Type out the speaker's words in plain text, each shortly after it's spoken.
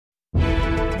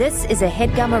This is a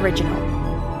HeadGum original.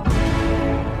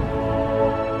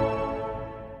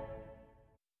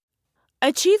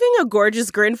 Achieving a gorgeous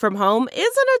grin from home isn't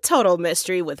a total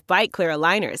mystery with Bite Clear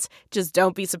aligners. Just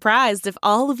don't be surprised if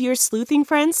all of your sleuthing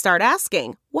friends start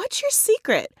asking, "What's your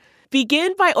secret?"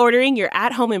 Begin by ordering your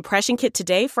at-home impression kit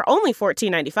today for only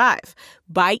 $14.95.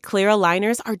 Bite Clear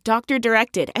aligners are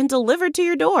doctor-directed and delivered to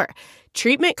your door.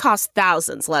 Treatment costs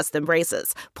thousands less than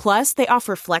braces. Plus, they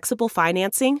offer flexible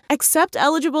financing, accept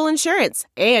eligible insurance,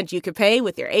 and you can pay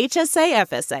with your HSA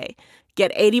FSA.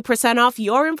 Get 80% off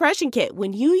your impression kit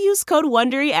when you use code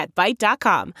WONDERY at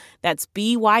Byte.com. That's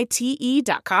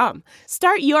BYTE.com.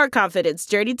 Start your confidence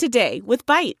journey today with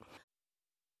Byte.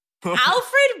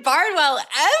 Alfred Bardwell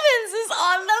Evans is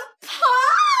on the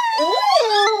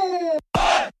pod.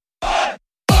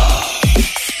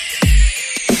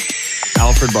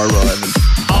 Alfred Bardwell Evans.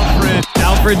 Alfred.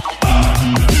 Alfred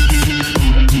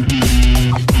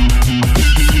Bardwell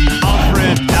Evans.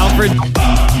 Alfred.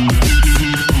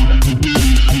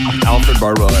 Alfred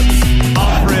Bardwell Evans.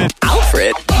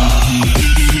 Alfred.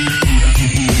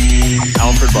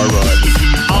 Bardwell Evans.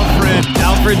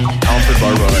 Alfred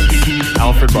Bardwell Evans.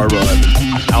 Alfred Bardwell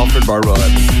Evans. Alfred Bardwell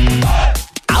Evans.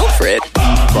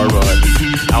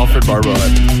 Alfred Bardwell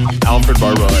Evans. Alfred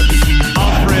Bardwell Evans.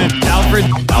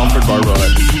 Alfred Bardwell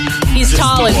Evans. He's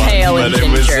tall and pale and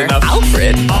ginger.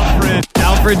 Alfred.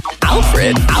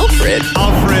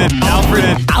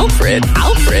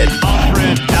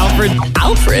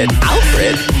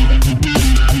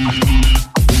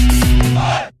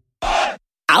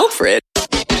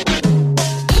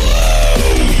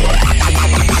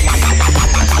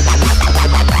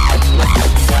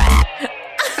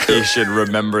 You should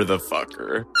remember the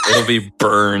fucker. It'll be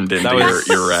burned into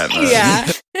your retina.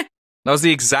 Yeah. That was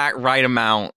the exact right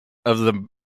amount of the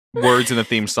words in the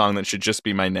theme song that should just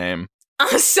be my name.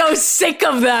 I'm so sick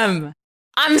of them.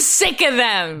 I'm sick of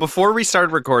them. Before we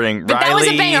started recording, But Riley... that was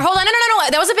a banger. Hold on. No.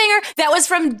 That was a banger. That was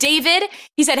from David.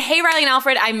 He said, "Hey, Riley and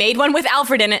Alfred, I made one with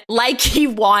Alfred in it like he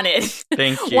wanted."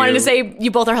 Thank you. Wanted to say,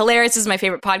 you both are hilarious. This is my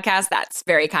favorite podcast. That's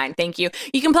very kind. Thank you.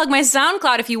 You can plug my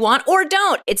SoundCloud if you want, or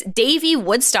don't. It's Davey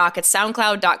Woodstock at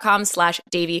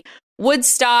soundcloud.com/Davey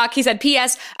Woodstock. He said,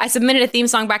 "P.S. I submitted a theme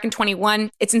song back in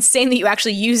 21. It's insane that you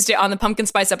actually used it on the Pumpkin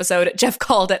Spice episode. Jeff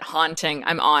called it haunting.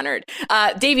 I'm honored."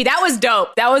 Davey, that was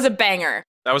dope. That was a banger.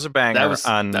 That was a banger. That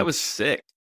was sick.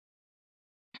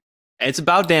 It's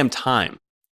about damn time.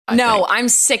 I'm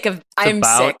sick of. I'm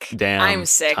sick. Damn I'm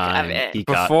sick of it.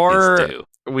 Before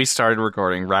we started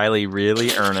recording, Riley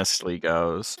really earnestly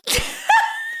goes. Not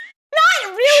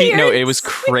really. It was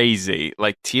crazy.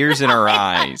 Like tears in her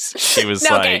eyes. She was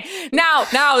like,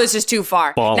 now this is too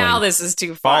far. Bawling. Now this is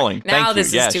too far. bawling. Now Thank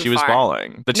this you. is Yeah, too she was far.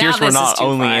 bawling. The Now tears were this is not too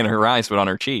only far. in her eyes, but on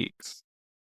her cheeks.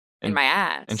 In my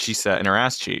ass. And she said, in her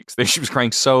ass cheeks. She was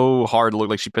crying so hard, it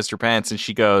looked like she pissed her pants. And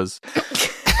she goes,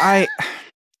 I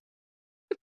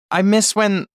miss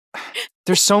when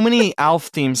there's so many Alf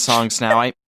theme songs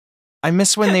now. I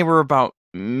miss when they were about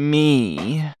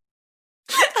me.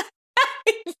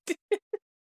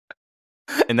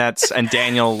 And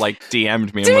Daniel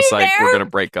DM'd me and was like, "We're gonna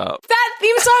break up." That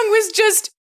theme song was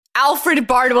just Alfred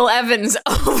Bardwell Evans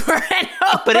over and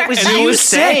over. But it was you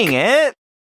saying it.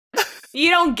 You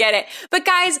don't get it. But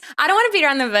guys, I don't want to beat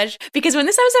around the bush because when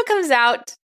this episode comes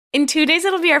out, in 2 days,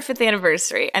 it'll be our 5th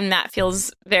anniversary, and that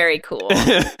feels very cool.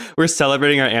 We're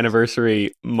celebrating our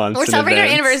anniversary months. We're celebrating our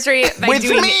anniversary by with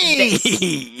doing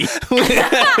me.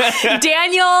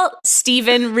 Daniel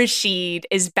Stephen Rashid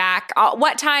is back.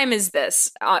 What time is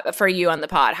this for you on the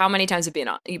pod? How many times have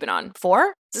you been on?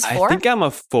 4? Is this 4? I think I'm a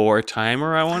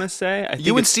 4-timer, I want to say. I think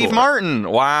You and it's Steve 4. Martin.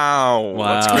 Wow.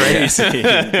 That's crazy.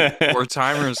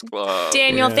 4-timers club.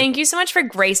 Daniel, thank you so much for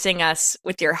gracing us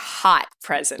with your hot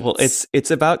presence. Well,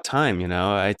 it's about time, you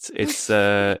know. It's it's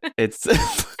my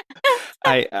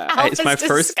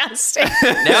first. Disgusting.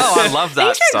 No, I love that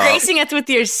Thanks for stuff. gracing us with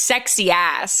your sexy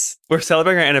ass. We're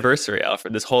celebrating our anniversry,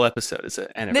 Alfred. This whole episode is an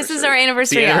anniversary. This is our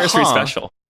anniversary. The anniversary Huh.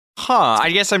 special. I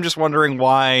guess I'm just wondering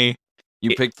why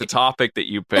you picked the topic that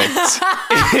you picked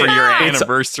for your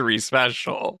anniversary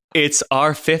special. It's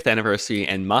our 5th anniversary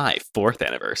and my 4th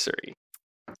anniversary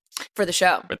For the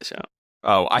show. for the show.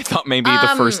 Oh, I thought maybe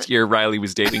the first year Riley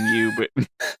was dating you, but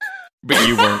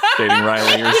you weren't dating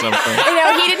Riley or something.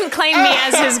 He didn't claim me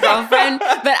as his girlfriend,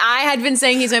 but I had been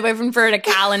saying he's my boyfriend for a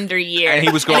calendar year. And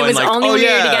he was going it was like, only "Oh, when we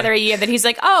were yeah." together a year that he's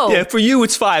like, "Oh, Yeah, for you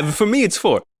it's 5, and for me it's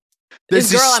 4.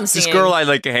 this girl I'm this seeing." girl I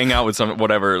like to hang out with,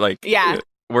 whatever. Yeah.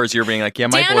 Whereas you're being like, yeah,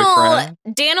 my boyfriend.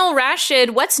 Daniel Rashid,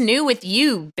 what's new with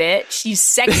you, bitch? You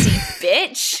sexy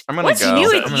bitch. I'm gonna What's go. new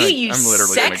with I'm you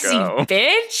literally gonna sexy go.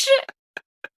 bitch?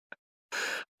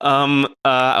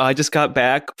 I just got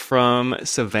back from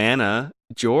Savannah,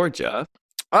 Georgia.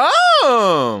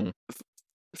 Oh,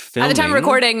 Filming. At the time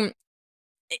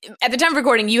of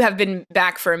recording, you have been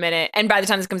back for a minute, and by the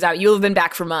time this comes out, you'll have been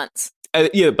back for months. By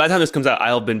the time this comes out,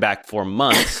 I'll have been back for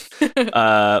months.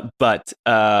 But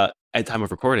at the time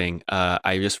of recording,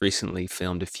 I just recently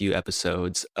filmed a few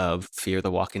episodes of Fear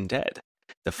the Walking Dead,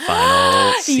 the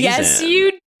final season. Yes,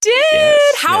 you did. Yes,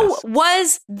 How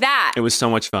was that? It was so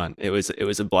much fun. It was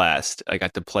a blast. I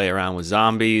got to play around with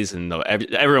zombies, and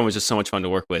everyone was just so much fun to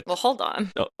work with. Well, hold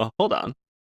on. Hold on.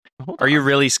 Are you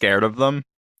really scared of them?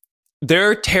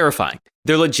 They're terrifying.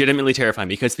 They're legitimately terrifying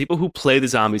because people who play the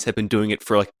zombies have been doing it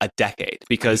for like a decade.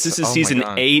 Because this is season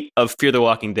 8 of Fear the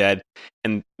Walking Dead,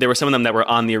 and there were some of them that were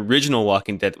on the original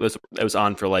Walking Dead that was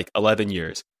on for like 11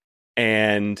 years,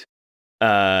 and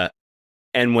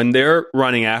when they're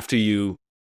running after you,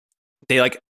 they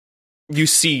like you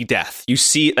see death. You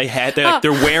see they're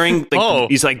wearing like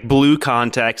these like blue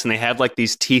contacts, and they have like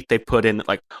these teeth they put in that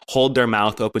like hold their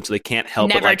mouth open so they can't help.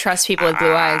 Never but, like, trust people with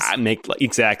blue eyes.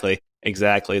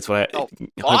 Exactly. It's what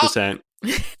 100%.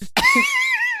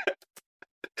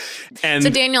 And so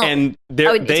Daniel, and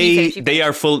they're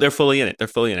fully in it. They're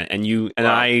fully in it. And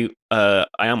I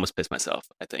almost pissed myself,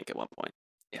 I think, at one point.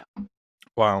 Yeah.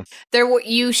 Wow.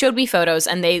 You showed me photos,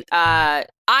 and they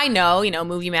I know,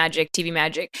 movie magic, TV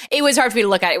magic. It was hard for me to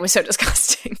look at. It was so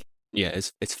disgusting. Yeah,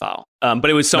 it's foul. But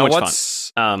it was so much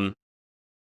fun.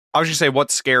 I was gonna say,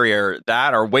 what's scarier,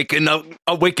 that or waking up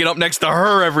next to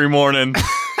her every morning?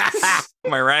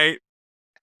 Am I right?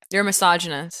 You're a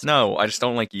misogynist. No, I just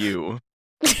don't like you.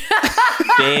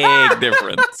 Big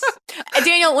difference.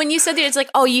 Daniel, when you said that, it's like,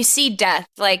 oh, you see death.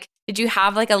 Like, did you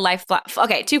have like a life?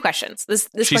 Okay, 2 questions. This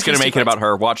she's gonna make it about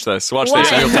her. Watch this. Watch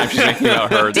this. Real time. She's making it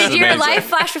about her. Did your life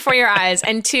flash before your eyes?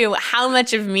 And 2, how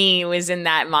much of me was in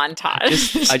that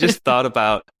montage? I just thought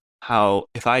about how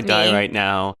if I die right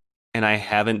now, and I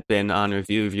haven't been on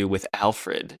review with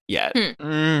Alfred yet.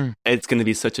 It's going to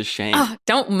be such a shame. Oh,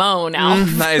 don't moan, Alf.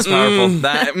 That is powerful.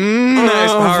 That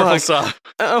is powerful stuff.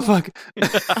 Oh, fuck.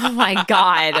 Oh, my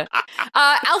God.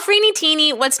 Alfrini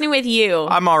Teeny, what's new with you?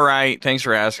 I'm all right. Thanks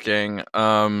for asking.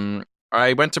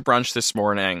 I went to brunch this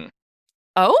morning.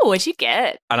 Oh, what'd you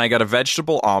get? And I got a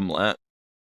vegetable omelet,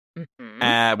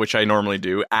 which I normally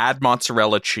do. Add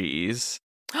mozzarella cheese.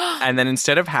 And then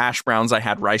instead of hash browns, I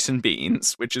had rice and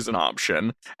beans, which is an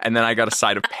option. And then I got a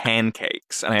side of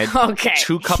pancakes. And I had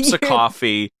 2 cups of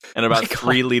coffee and about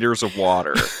 3 liters of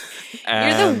water.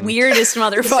 You're the weirdest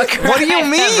motherfucker. What do you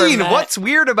mean? What's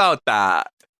weird about that?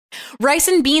 Rice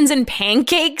and beans and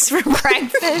pancakes for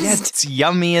breakfast? Yes, it's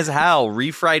yummy as hell.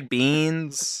 Refried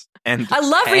beans and I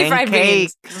love pancakes. refried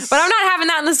beans, but I'm not having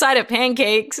that on the side of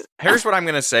pancakes. Here's what I'm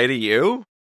going to say to you.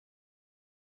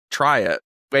 Try it.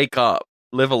 Wake up.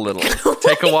 Live a little.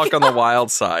 Take a walk on the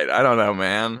wild side. I don't know,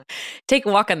 man. Take a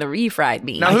walk on the refried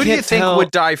beans. Now, who do you think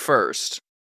would die first?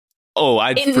 Oh,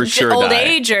 I'd for sure old die.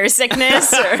 age or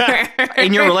sickness? Or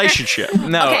in your relationship.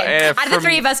 No. Okay. Out of the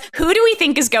 3 of us, who do we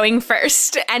think is going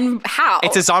first and how?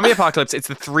 It's a zombie apocalypse. It's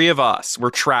the 3 of us. We're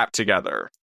trapped together.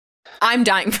 I'm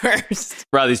dying first.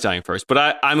 Riley's dying first,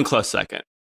 but I'm a close second.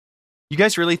 You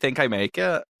guys really think I make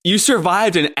it? You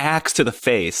survived an axe to the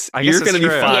face. You're going to be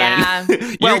fine.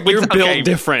 Yeah. You're built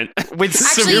different. With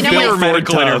severe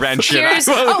medical intervention.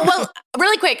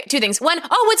 Really quick, 2 things. 1,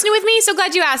 what's new with me? So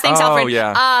glad you asked. Thanks, Alfred. Oh,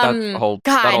 yeah.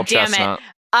 God damn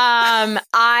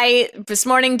it. This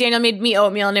morning, Daniel made me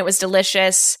oatmeal, and it was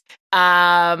delicious.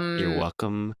 You're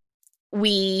welcome.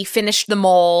 We finished the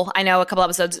mole. I know a couple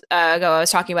episodes ago I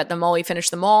was talking about the mole. We finished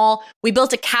the mole. We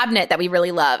built a cabinet that we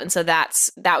really love, and so that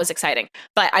was exciting.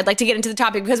 But I'd like to get into the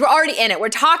topic because we're already in it. We're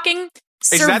talking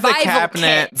survival kits. Is that the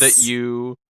cabinet kits. that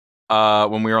you,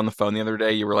 when we were on the phone the other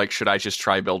day, you were like, should I just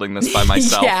try building this by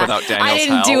myself without Daniel's help? I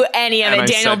didn't do any of it.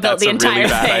 Daniel built the entire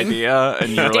That's a really bad thing. idea.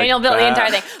 And Daniel built the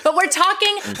entire thing. But we're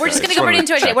just going to go right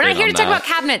into it today. We're not here to talk about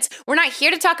cabinets. We're not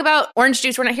here to talk about orange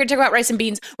juice. We're not here to talk about rice and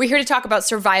beans. We're here to talk about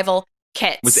survival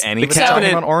kits. Was any of us talking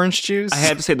about orange juice? I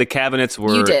had to say the cabinets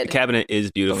were. You did. The cabinet is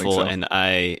beautiful, so. and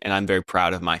I'm very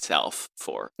proud of myself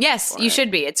for. Yes, you should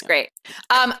be. It's great.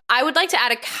 I would like to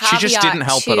add a caveat. She just didn't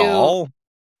help at all.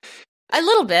 A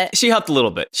little bit. She helped a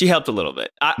little bit.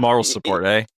 Moral support,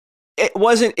 eh? It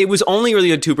wasn't. It was only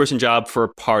really a 2-person job for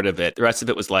part of it. The rest of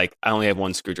it was like I only have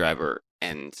 1 screwdriver,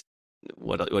 and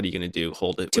what are you going to do?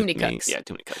 Hold it? Too with many me? cooks. Yeah,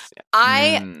 too many cooks. Yeah.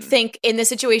 I think in the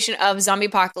situation of zombie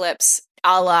apocalypse,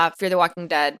 a la Fear the Walking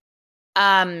Dead,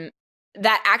 that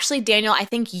actually, Daniel, I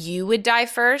think you would die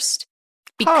first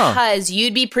because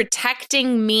you'd be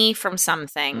protecting me from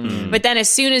something. But then as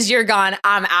soon as you're gone,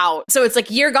 I'm out. So it's like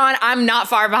you're gone, I'm not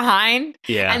far behind.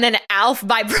 Yeah. And then Alf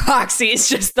by proxy is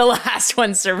just the last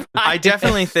one surviving. I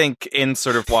definitely think in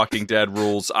sort of Walking Dead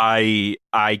rules, I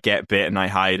get bit and I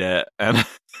hide it. And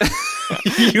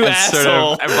You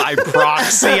asshole. Sort of, by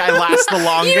proxy, I last the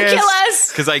longest. You kill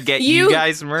us. Because I get you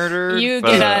guys murdered. You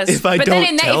get us. If I but don't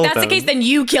then tell if that's them. the case, then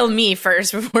you kill me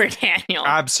first before Daniel.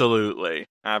 Absolutely.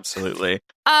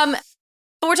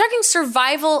 But we're talking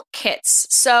survival kits.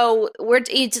 So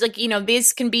it's like,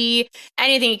 these can be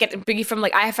anything. You can be from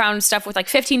like, I found stuff with like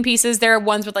 15 pieces. There are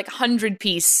ones with like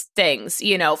 100-piece things,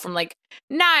 from like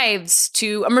knives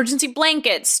to emergency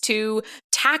blankets to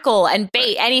tackle and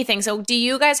bait, anything. So do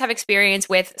you guys have experience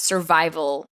with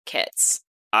survival kits?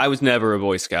 I was never a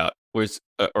Boy Scout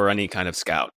or any kind of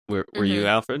scout. Were you,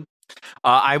 Alfred?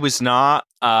 I was not.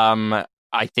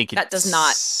 I think that does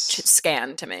not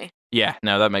scan to me. Yeah,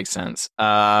 no, that makes sense.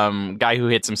 Guy who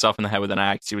hits himself in the head with an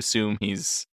axe, you assume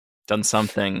he's done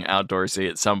something outdoorsy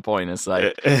at some point. It's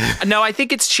like, no, I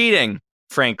think it's cheating,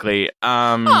 frankly.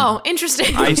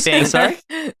 Interesting. I think Say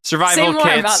survival more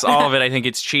kits, about all that. of it, I think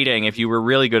it's cheating. If you were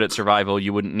really good at survival,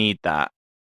 you wouldn't need that.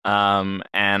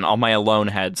 And all my Alone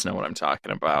heads know what I'm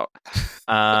talking about.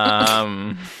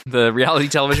 The reality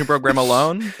television program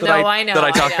Alone I know that I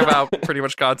I talk know. about pretty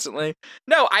much constantly.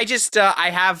 No, I just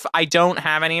I don't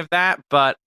have any of that,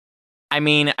 but I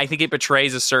mean, I think it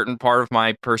betrays a certain part of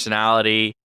my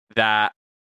personality that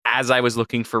as I was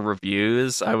looking for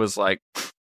reviews, I was like,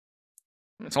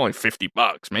 it's only $50.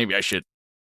 Maybe I should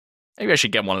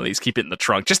get one of these, keep it in the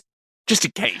trunk just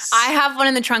in case. I have one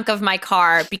in the trunk of my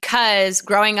car because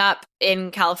growing up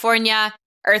in California,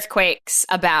 earthquakes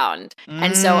abound.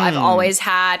 And so I've always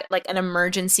had like an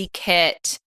emergency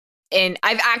kit. And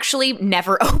I've actually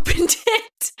never opened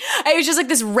it. It was just like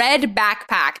this red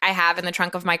backpack I have in the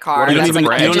trunk of my car. What if You it's don't,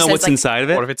 like- you don't it just know what's says, like, inside of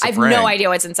it? What if it's I a have prank? no idea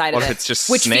what's inside What of if it. it's just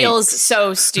which snakes? feels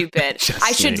so stupid. Just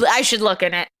I should look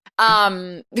in it.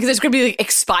 Because there's gonna be like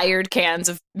expired cans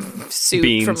of soup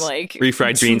Beans. from like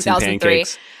Refried beans and 2003.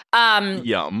 pancakes.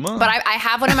 Yum. But I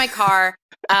have one in my car.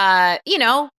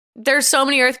 There's so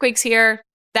many earthquakes here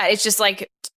that it's just like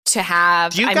to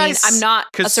have. Do you I guys- mean, I'm not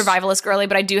a 'cause- survivalist girly,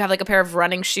 but I do have like a pair of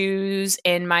running shoes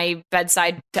in my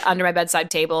under my bedside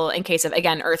table in case of,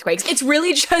 again, earthquakes. It's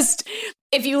really just,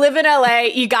 if you live in LA,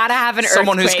 you gotta have an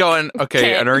Someone who's earthquake going, okay,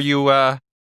 kit. and are you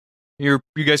you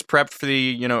guys prepped for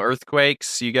the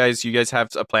earthquakes? You guys have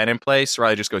a plan in place?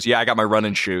 Riley just goes, yeah, I got my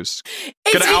running shoes.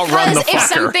 It's Gonna outrun the because if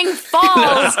fucker. something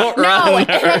falls, no, and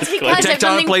it's because if Tectonic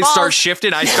something plates falls, start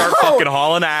shifting, I start No. fucking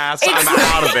hauling ass. I'm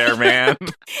out of there, man.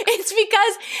 It's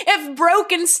because if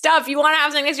broken stuff, you want to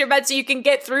have something next to your bed so you can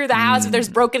get through the house if there's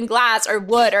broken glass or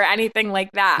wood or anything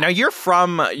like that. Now you're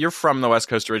from the West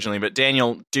Coast originally, but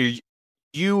Daniel,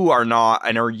 you are not,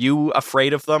 and are you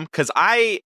afraid of them? Because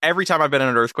every time I've been in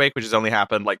an earthquake, which has only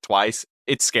happened like twice,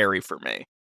 it's scary for me.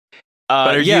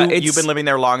 But you've been living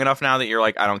there long enough now that you're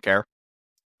like, I don't care.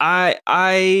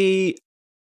 I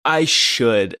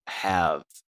should have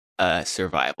a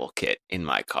survival kit in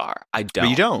my car. I don't. But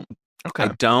you don't. Okay. I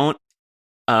don't.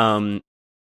 And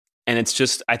it's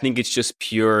just, I think it's just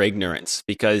pure ignorance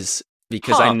because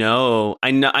I know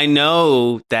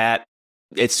that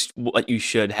it's what you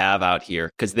should have out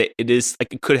here because it is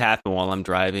like it could happen while I'm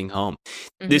driving home.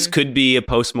 This could be a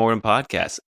postmortem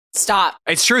podcast. Stop.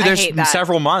 It's true. I There's hate that.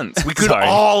 several months. We could Sorry.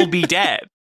 all be dead.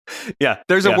 Yeah,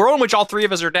 There's a world in which all three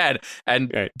of us are dead. And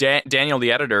Right. Daniel,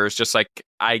 the editor, is just like,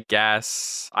 I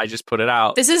guess I just put it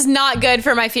out. This is not good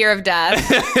for my fear of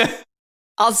death.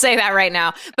 I'll say that right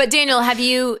now. But Daniel,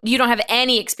 you don't have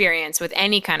any experience with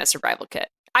any kind of survival kit?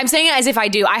 I'm saying it as if I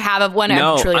do. I have one.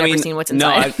 No, I've truly I never mean, seen what's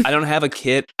inside. No, I don't have a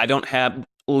kit. I don't have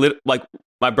like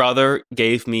my brother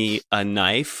gave me a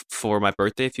knife for my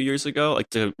birthday a few years ago, like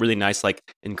a really nice like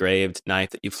engraved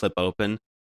knife that you flip open,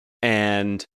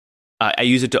 and I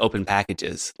use it to open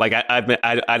packages. Like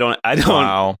I don't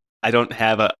Wow. I don't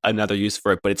have another use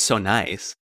for it, but it's so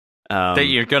nice. That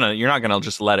you're not gonna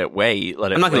just let it wait.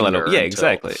 Let it. I'm not going to let linger it. Yeah,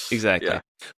 until- exactly. Yeah.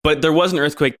 But there was an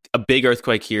earthquake, a big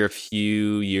earthquake here a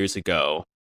few years ago,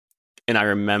 and I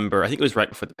remember. I think it was right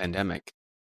before the pandemic.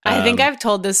 I think I've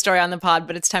told this story on the pod,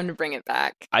 but it's time to bring it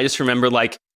back. I just remember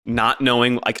like not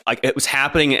knowing like it was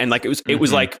happening, and like it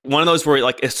was like one of those where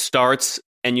like it starts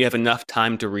and you have enough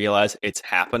time to realize it's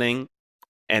happening,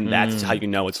 and that's how you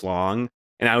know it's long.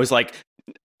 And I was like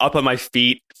up on my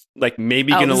feet, like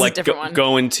maybe gonna this is a like different one.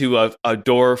 go into a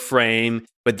door frame,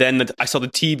 but then I saw the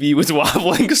TV was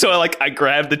wobbling, so I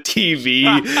grabbed the TV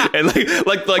and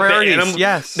like Priorities,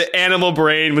 yes. the animal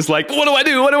brain was like, what do I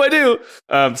do?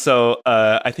 So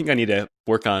I think I need to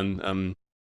work on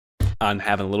on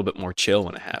having a little bit more chill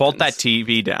when it happens. Bolt that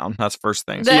TV down. That's first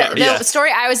thing. The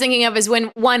story I was thinking of is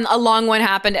when a long one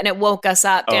happened and it woke us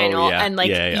up, Daniel, and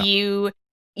like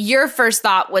your first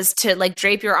thought was to like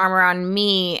drape your arm around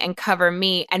me and cover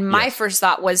me, and my first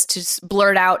thought was to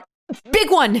blurt out,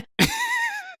 "Big one,"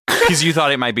 because you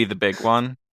thought it might be the big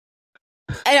one.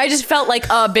 And I just felt like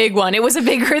a big one. It was a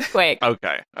big earthquake.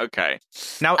 Okay.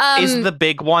 Now, is the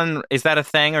big one, is that a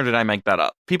thing, or did I make that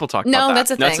up? People talk about that. No,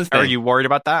 that's a thing. Are you worried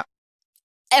about that?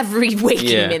 Every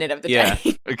waking minute of the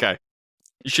day. Okay.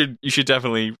 You should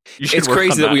definitely. It's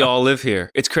crazy that we all live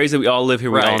here. It's crazy that we all live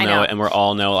here. We all know it, and we're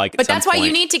all know like. But that's why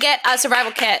you need to get a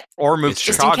survival kit, or move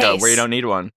to Chicago where you don't need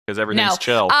one because everything's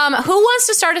chill. Who wants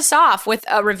to start us off with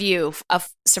a review of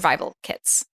survival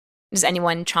kits? Is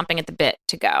anyone chomping at the bit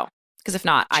to go? Because if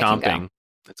not, I can go.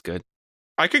 That's good.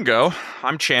 I can go.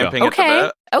 I'm champing at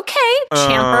the bit. Okay,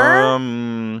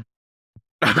 champer.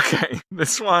 Okay,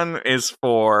 this one is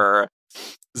for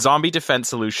Zombie Defense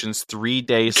Solutions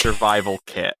 3-Day Survival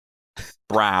Kit.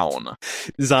 Brown.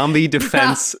 Zombie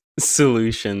Defense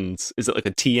Solutions. Is it like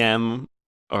a TM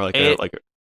or like a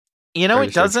You know,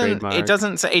 it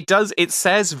doesn't say. It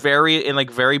says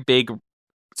very big.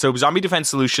 So Zombie Defense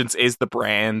Solutions is the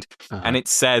brand, and it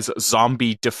says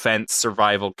Zombie Defense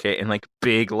Survival Kit in like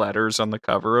big letters on the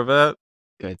cover of it.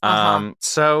 Good.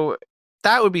 So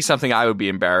that would be something I would be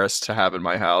embarrassed to have in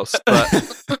my house,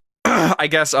 but I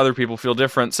guess other people feel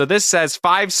different. So this says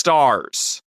 5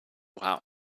 stars. Wow.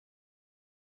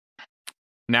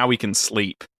 Now we can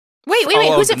sleep. Wait,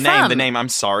 who's it from? The name, I'm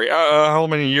sorry. How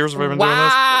many years have I been doing this?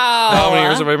 Wow. How many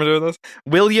years have I been doing this?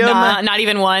 William. Not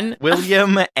even one.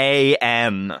 William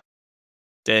A.N.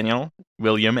 Daniel.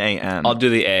 William A.N. I'll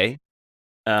do the A.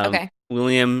 Okay.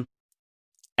 William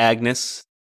Agnes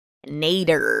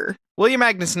Nader. William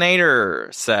Agnes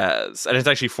Nader says, and it's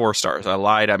actually 4 stars. I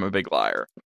lied. I'm a big liar.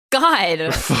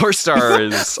 God. 4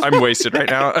 stars. I'm wasted right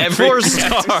now. 4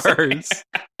 stars.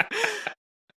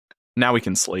 Now we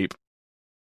can sleep.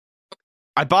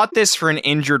 I bought this for an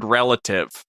injured relative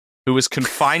who was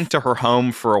confined to her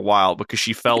home for a while because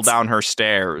she fell down her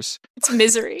stairs. It's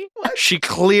misery. She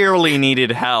clearly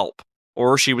needed help,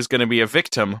 or she was going to be a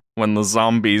victim when the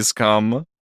zombies come.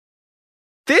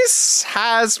 This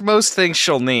has most things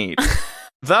she'll need.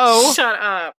 Though, shut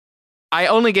up. I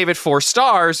only gave it 4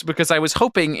 stars because I was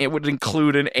hoping it would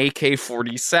include an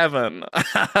AK-47.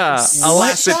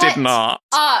 Alas, it did not.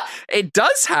 It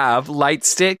does have light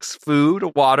sticks,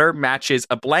 food, water, matches,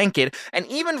 a blanket, and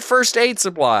even first aid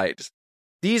supplies.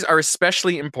 These are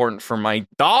especially important for my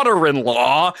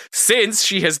daughter-in-law since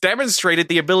she has demonstrated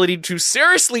the ability to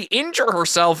seriously injure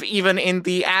herself even in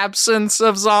the absence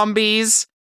of zombies.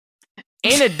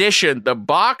 In addition, the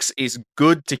box is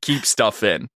good to keep stuff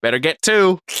in. Better get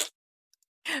 2.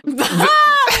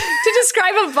 To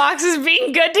describe a box as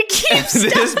being good to keep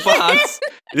stuff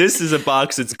This is a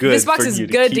box that's good. This box is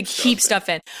good to keep stuff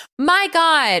in. My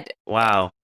God.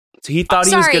 Wow. So he thought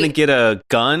he was going to get a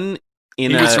gun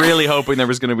He was really hoping there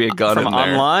was going to be a gun from in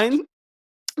there. online.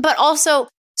 But also,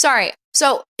 sorry.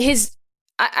 So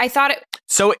I thought it.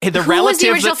 So the who was the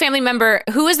original family member?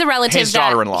 Who was the relative his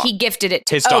daughter-in-law. that he gifted it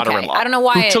to? His daughter-in-law. I don't know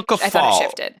why who took a I fall. thought it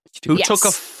shifted. Who took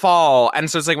a fall.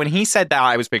 And so it's like when he said that,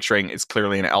 I was picturing it's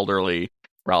clearly an elderly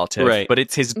relative. Right. But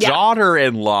it's his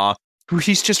daughter-in-law who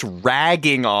he's just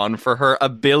ragging on for her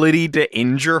ability to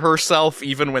injure herself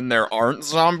even when there aren't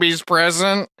zombies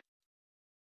present.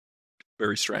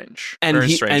 Very strange. And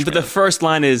Very strange. but the first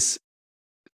line is,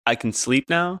 "I can sleep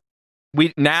now."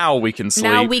 Now we can sleep.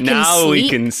 Now we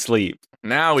can sleep.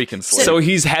 Now we can sleep. So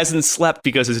he hasn't slept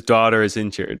because his daughter is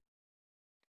injured.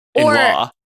 In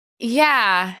law.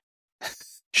 Yeah.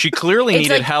 She clearly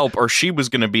needed help, or she was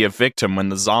going to be a victim when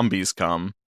the zombies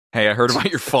come. Hey, I heard about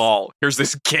your fall. Here's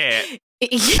this kit.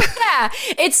 Yeah.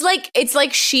 It's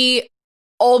like she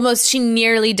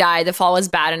nearly died. The fall was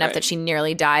bad enough that she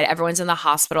nearly died. Everyone's in the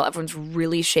hospital. Everyone's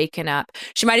really shaken up.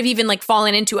 She might have even like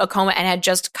fallen into a coma and had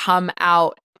just come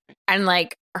out, and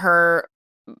like her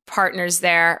partner's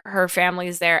there, her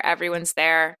family's there, everyone's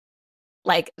there.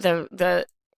 Like the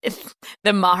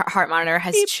heart monitor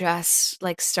has just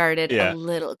like started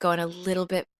going a little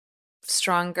bit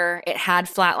stronger. It had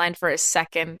flatlined for a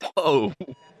second. Oh.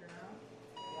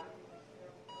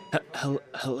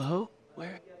 Hello?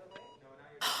 Where?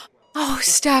 Oh,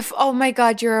 Steph. Oh my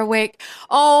God, you're awake.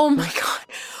 Oh my God.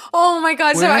 Oh my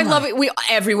God. So I love it.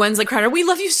 Everyone's like crying. We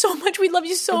love you so much. We love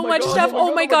you so much, Steph.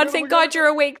 Oh my God. Thank God you're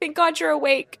awake. Thank God you're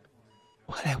awake.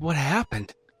 What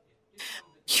happened?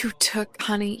 You took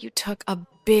a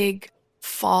big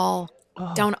fall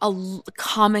down a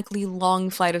comically long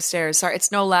flight of stairs. Sorry,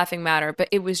 it's no laughing matter, but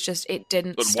it was just, it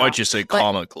didn't But stop. why'd you say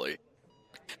comically?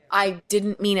 I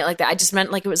didn't mean it like that. I just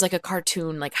meant like it was like a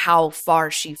cartoon, like how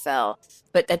far she fell.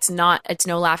 But it's no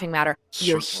laughing matter.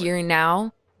 You're here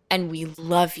now, and we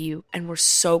love you, and we're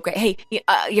so great. Hey,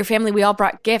 your family, we all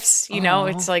brought gifts, you know?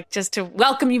 It's like just to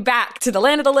welcome you back to the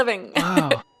land of the living.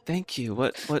 Wow, thank you.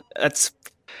 What,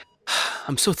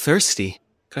 I'm so thirsty.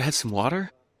 Could I have some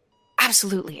water?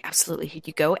 Absolutely. Here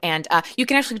you go. And you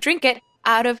can actually drink it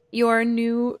out of your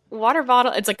new water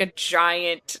bottle. It's like a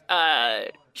giant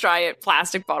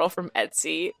plastic bottle from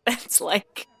Etsy. It's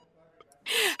like,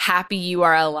 happy you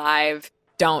are alive,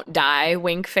 don't die,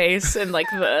 wink face, and like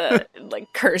the like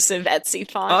cursive Etsy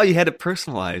font. Oh, you had it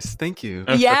personalized. Thank you.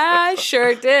 Yeah, I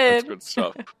sure did. That's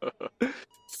good stuff.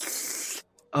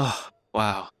 Oh,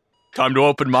 wow. Time to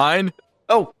open mine.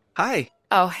 Oh, hi.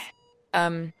 Oh,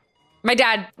 my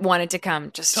dad wanted to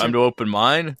come. Just Time to open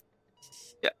mine.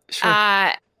 Yeah, sure.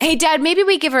 Hey, Dad, maybe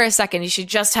we give her a second. She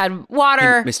just had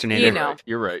water. Hey, Mr. Nader. You know.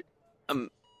 You're right.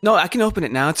 No, I can open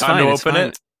it now. It's Time fine. to It's open fine.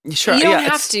 it? Sure. You don't yeah,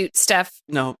 have to, Steph.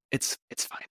 No, it's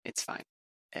fine. It's fine.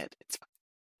 Ed, it's fine.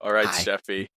 All right, Hi.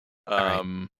 Steffi.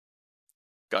 right.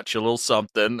 Got you a little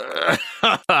something.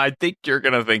 I think you're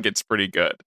gonna think it's pretty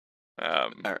good.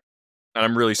 right. And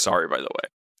I'm really sorry, by the way.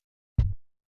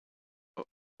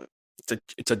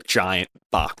 It's a giant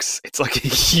box. It's like a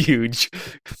huge.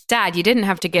 Dad, you didn't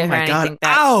have to give her anything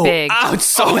that Ow! big. Ow! It's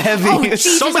so heavy. Oh,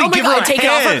 Jesus. Somebody Oh my give God, her a take it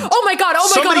off her. hand. Oh my God. Oh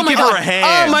my Somebody God. Oh my give God. her a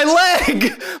hand. Oh, my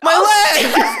leg! My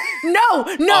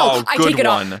leg! No, Oh, I good take it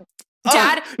one. off.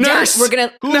 Dad, nurse! Dad, we're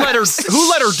gonna. Who let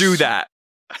her do that?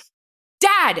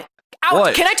 Dad, out.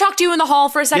 What? Can I talk to you in the hall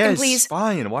for a second, Yes, please?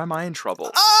 fine. Why am I in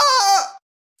trouble?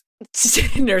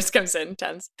 Nurse comes in,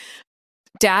 tense.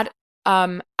 Dad,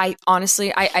 I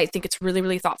honestly, I think it's really,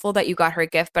 really thoughtful that you got her a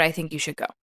gift, but I think you should go.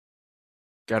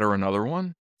 Get her another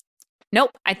one?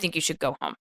 Nope, I think you should go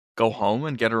home. Go home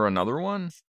and get her another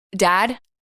one? Dad,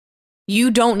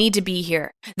 you don't need to be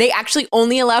here. They actually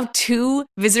only allow 2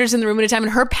 visitors in the room at a time,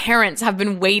 and her parents have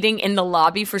been waiting in the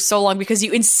lobby for so long because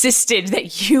you insisted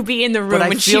that you be in the room But I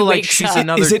when she feel like wakes she's up.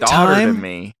 another Is it daughter to time?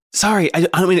 me. Sorry, I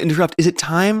don't mean to interrupt. Is it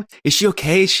time? Is she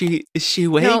okay? Is she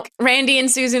awake? No, Randy and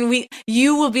Susan,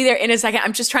 you will be there in a second.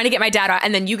 I'm just trying to get my dad out,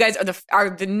 and then you guys are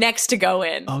the next to go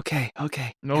in. Okay.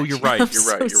 No, you're right. I'm You're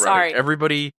so right. You're sorry.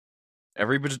 right.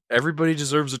 Everybody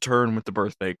deserves a turn with the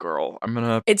birthday girl.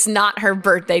 It's not her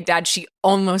birthday, Dad. She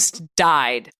almost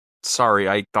died. Sorry,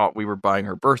 I thought we were buying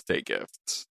her birthday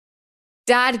gifts.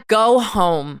 Dad, go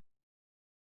home.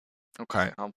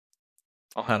 Okay,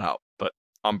 I'll head out, but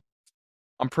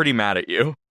I'm pretty mad at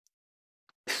you.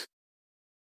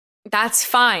 That's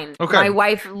fine. Okay. My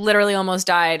wife literally almost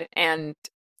died, and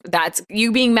that's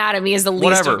you being mad at me is the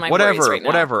least of my worries right now.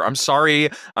 Whatever. I'm sorry.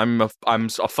 I'm a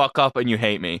fuck up, and you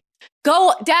hate me.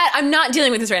 Go, Dad. I'm not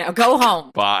dealing with this right now. Go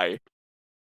home. Bye.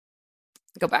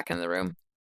 Go back into the room.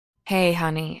 Hey,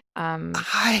 honey.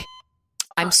 Hi.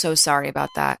 I'm so sorry about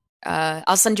that.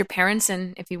 I'll send your parents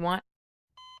in if you want.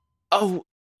 Oh,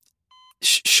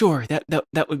 sure.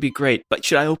 That would be great. But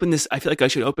should I open this? I feel like I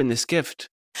should open this gift.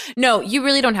 No, you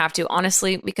really don't have to.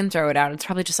 Honestly, we can throw it out. It's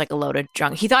probably just like a load of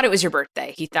junk. He thought it was your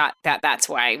birthday. He thought that's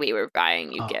why we were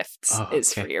buying you gifts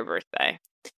is okay. for your birthday.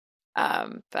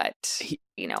 But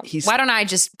he's- why don't I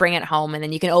just bring it home and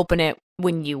then you can open it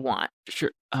when you want.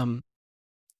 Sure. Honey,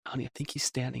 I think he's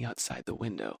standing outside the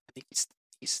window. I think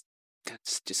he's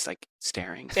just like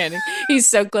staring. Standing. He's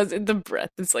so close. The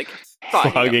breath is like fogging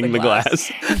up Fogging the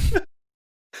glass.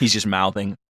 He's just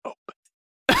mouthing.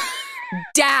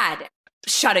 Dad,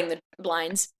 shutting the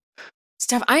blinds.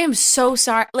 Steph, I am so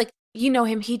sorry. Like, you know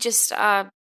him. He just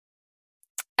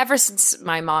ever since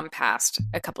my mom passed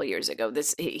a couple of years ago,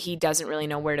 he doesn't really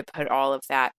know where to put all of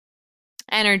that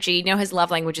energy. You know, his love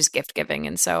language is gift giving,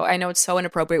 and so I know it's so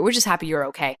inappropriate. We're just happy you're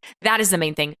okay. That is the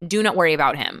main thing. Do not worry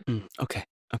about him. Okay.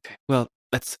 Well,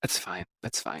 that's fine.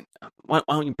 That's fine. Why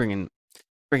don't you bring in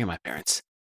my parents?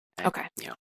 And, Okay.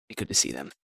 Be good to see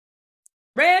them.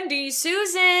 Randy,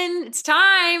 Susan, it's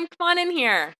time. Come on in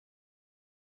here.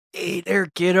 Hey there,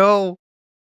 kiddo.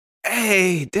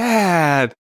 Hey,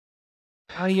 Dad.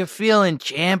 How you feeling,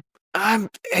 champ? I'm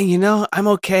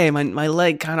okay. My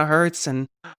leg kind of hurts, and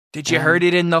Did you hurt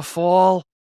it in the fall?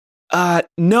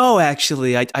 no,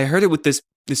 actually, I heard it with this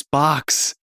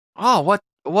box. Oh,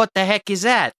 what the heck is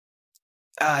that?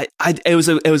 It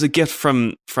was a gift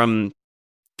from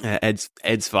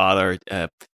Ed's father.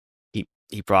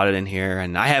 He brought it in here,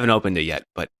 and I haven't opened it yet.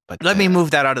 But Let me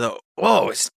move that out of the. Whoa,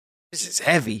 this is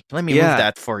heavy. Let me move Yeah.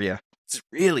 that for you. It's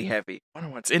really heavy. I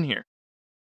wonder what's in here.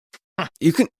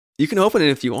 You can open it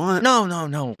if you want.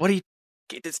 No. What do you?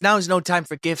 Now's no time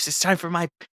for gifts. It's time for my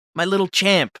little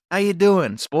champ. How you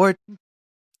doing, sport?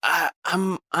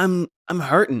 I'm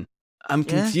hurting. I'm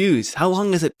confused. How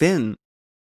long has it been?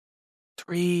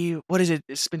 What is it?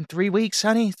 It's been 3 weeks,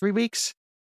 honey. 3 weeks.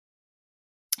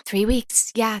 3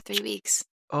 weeks. Yeah, 3 weeks.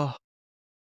 Oh,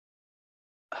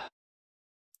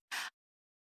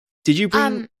 Did you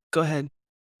bring? Go ahead.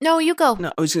 No, you go.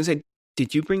 No, I was gonna say,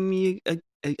 did you bring me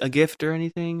a gift or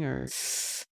anything? Or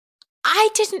I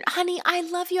didn't, honey. I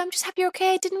love you. I'm just happy you're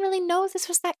okay. I didn't really know this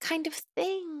was that kind of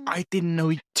thing. I didn't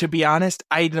know. To be honest,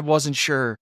 I wasn't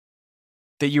sure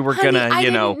that you were Honey, gonna. I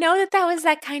didn't know that was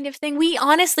that kind of thing. We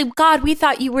honestly, God, we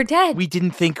thought you were dead. We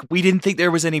didn't think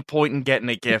there was any point in getting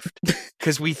a gift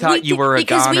because we thought you were a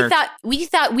goner. Because we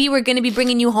thought we were going to be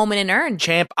bringing you home in an urn.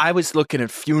 Champ, I was looking at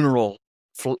funeral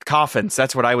coffins.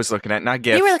 That's what I was looking at, not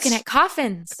gifts. You were looking at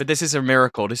coffins. But this is a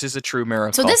miracle. This is a true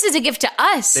miracle. So this is a gift to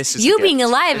us. This is you a gift. being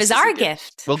alive This is is our a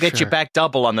gift. gift. We'll get you back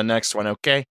double on the next one,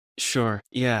 okay? Sure.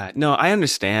 Yeah. No, I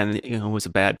understand. It was a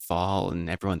bad fall, and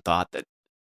everyone thought that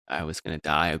I was gonna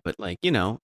die. But I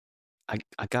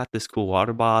got this cool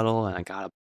water bottle, and I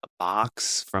got a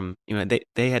box from he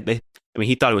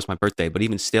thought it was my birthday, but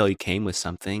even still, he came with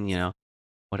something. Are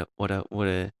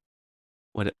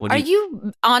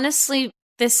you honestly?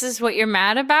 This is what you're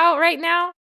mad about right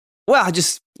now? Well, I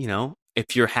just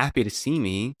if you're happy to see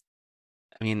me,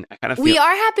 I mean, I kind of feel we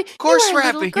are happy. Of course we're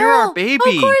happy. You're our baby.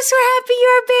 Of course we're happy.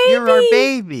 You're our baby. You're our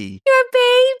baby. You're a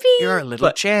baby. You're our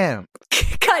little champ.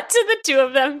 Cut to the two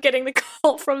of them getting the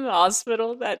call from the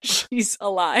hospital that she's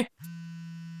alive.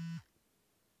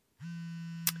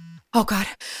 Oh God.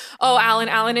 Oh,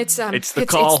 Alan, it's the call. It's the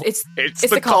call. It's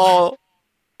the call.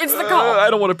 It's the call. I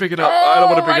don't want to pick it up. Oh, I don't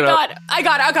want to pick it up. God. I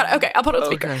got it. Okay, I'll put it on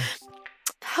speaker. Okay.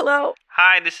 Hello.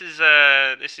 Hi, this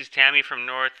is Tammy from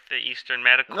Northeastern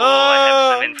Medical. I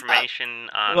have some information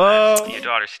on your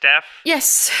daughter Steph.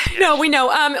 Yes. No, we know.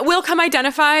 We'll come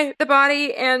identify the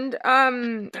body, and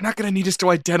they're not gonna need us to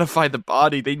identify the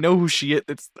body. They know who she is.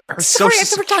 It's her Sorry,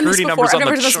 social I've never done this security before. numbers I've on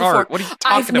never the done this chart. before. What are you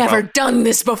talking I've about? never done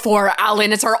this before,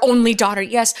 Alan. It's our only daughter.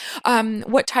 Yes.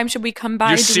 What time should we come by?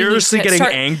 You're seriously getting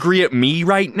angry at me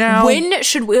right now? When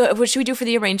should we? What should we do for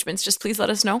the arrangements? Just please let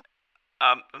us know.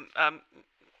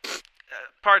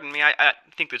 Pardon me. I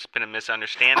think there's been a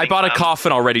misunderstanding. I bought a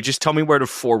coffin already. Just tell me where to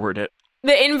forward it.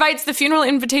 The funeral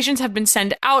invitations have been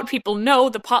sent out. People know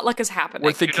the potluck is happening.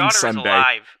 We're thinking your daughter Sunday. is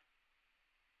alive.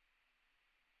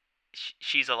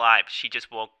 She's alive. She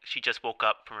just woke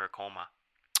up from her coma.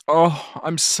 Oh,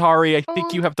 I'm sorry. I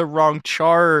think you have the wrong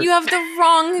chart. You have the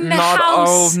wrong Not-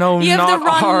 house. oh, no, you have not the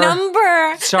wrong our-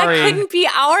 number. Sorry. That couldn't be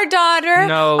our daughter.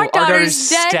 No, our our daughter's daughter's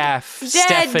dead. Steph. Dead,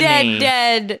 Stephanie.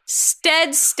 dead.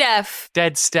 Dead Steph.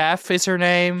 Dead Steph is her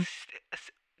name.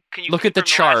 Can you Look at the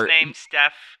confirm her chart. last name,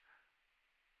 Steph?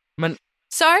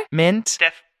 Sorry? Mint?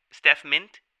 Steph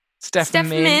Mint? Steph Mint?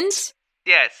 Mint?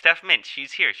 Yeah, Steph Mint.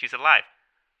 She's here. She's alive.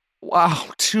 Wow,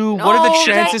 what are the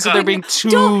chances of there being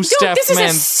two Steph This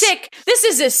Mints?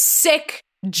 is a sick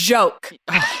joke.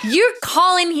 You're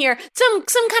calling here some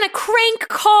kind of crank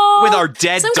call With our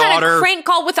dead some daughter. kind of crank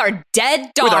call with our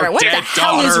dead daughter. What dead the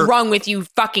hell is daughter. wrong with you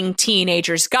fucking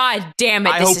teenagers? God damn it!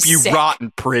 I This hope is you sick. rot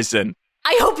in prison.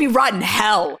 I hope you rot in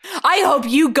hell. I hope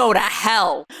you go to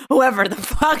hell. Whoever the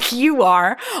fuck you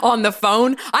are on the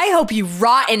phone, I hope you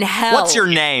rot in hell. What's your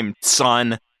name,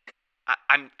 son?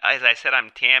 I'm as I said, I'm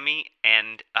Tammy,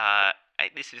 and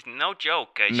this is no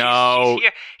joke. No. She's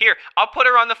here. Here, I'll put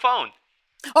her on the phone.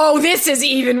 Oh, this is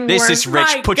even This worse. is Rich.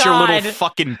 My Put God. your little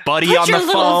fucking buddy Put on your the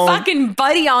little phone. fucking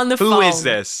buddy on the phone. Who is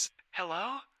this?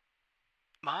 Hello,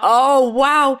 Mom. Oh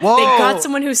wow! Whoa. They got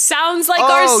someone who sounds like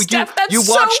our Steph. That's you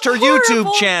so watched her horrible.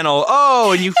 YouTube channel.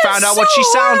 Oh, and you found out what so she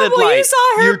sounded horrible. like. You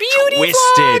saw her You're beauty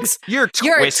twisted. vlogs. You're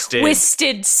You're twisted. a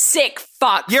twisted, sick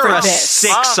fuck. You're for a this. sick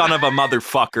Mom. son of a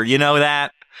motherfucker. You know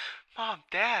that? Mom,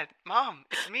 Dad, Mom,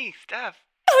 it's me, Steph.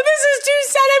 Oh, this is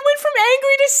too sad. I went from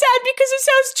angry to sad because it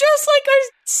sounds just like our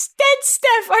dead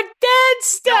Steph, our dead No,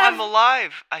 Steph. I'm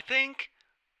alive. I think.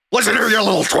 Listen here, you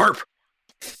little twerp.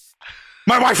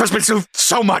 My wife has been through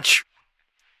so much.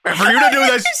 And for you to do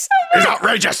this is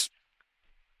outrageous.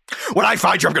 When I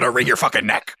find you, I'm going to wring your fucking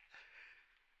neck.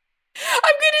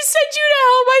 I'm gonna send you to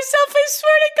hell myself. I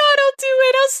swear to God, I'll do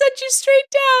it. I'll send you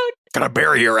straight down. Gonna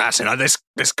bury your ass in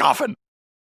this coffin.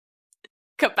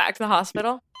 Come back to the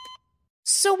hospital.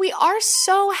 So we are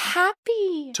so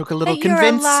happy. Took a little that you're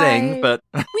convincing, alive.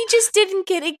 but We just didn't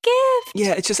get a gift.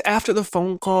 Yeah, it's just after the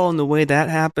phone call and the way that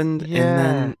happened,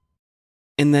 Yeah.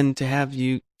 and then to have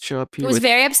you show up It here was with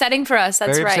very upsetting for us.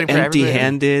 That's Very right. upsetting for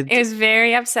empty-handed. It was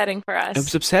very upsetting for us. It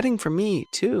was upsetting for me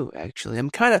too. Actually,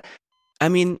 I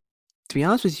mean, to be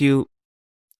honest with you,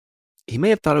 he may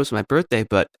have thought it was my birthday,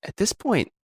 but at this point,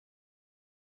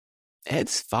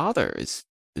 Ed's father is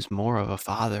is more of a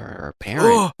father or a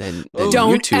parent than you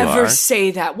Don't two ever are.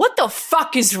 say that. What the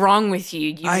fuck is wrong with you,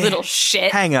 you little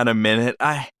shit? Hang on a minute.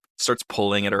 Starts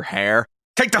pulling at her hair.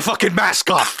 Take the fucking mask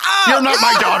off. You're not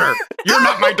my daughter. You're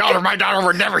not my daughter. My daughter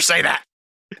would never say that.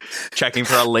 Checking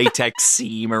for a latex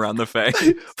seam around the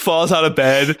face. Falls out of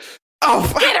bed. Oh,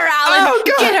 get her, Alan.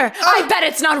 Get her. I bet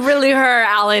it's not really her,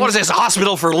 Alan. What is this, a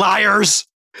hospital for liars?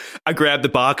 I grab the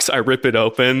box. I rip it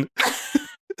open.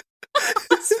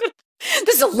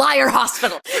 This is a liar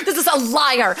hospital. This is a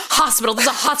liar hospital. This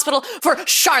is a hospital for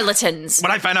charlatans.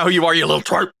 When I find out who you are, you little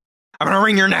twerp, I'm going to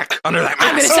wring your neck under that mask.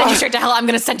 I'm going to send you straight to hell. I'm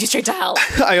going to send you straight to hell.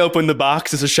 I open the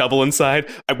box. There's a shovel inside.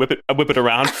 I whip it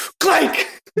around. Clank!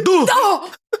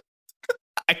 Oh!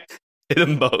 I hit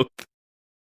them both.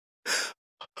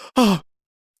 Oh,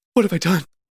 what have I done?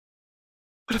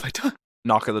 What have I done?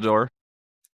 Knock at the door.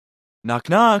 Knock,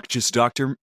 knock. Just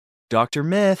Dr.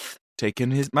 Myth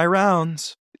taking my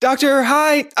rounds. Doctor,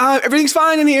 hi. Everything's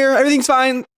fine in here. Everything's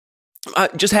fine.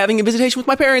 Just having a visitation with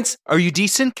my parents. Are you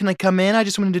decent? Can I come in? I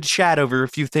just wanted to chat over a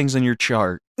few things on your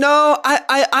chart. No,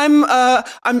 I'm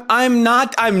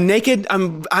not. I'm naked.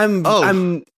 I'm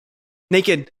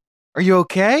naked. Are you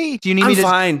okay? Do you need me to? I'm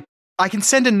fine. I can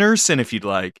send a nurse in if you'd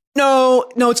like. No,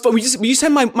 it's fine. Will you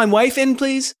send my wife in,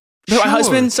 please? Sure. My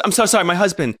husband. I'm so sorry. My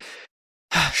husband.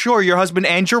 Sure, your husband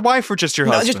and your wife, or just your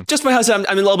husband? Just my husband.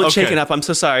 I'm a little bit shaken up. I'm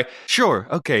so sorry. Sure.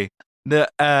 Okay. The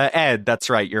Ed. That's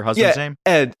right. Your husband's name.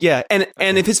 Ed. Yeah. And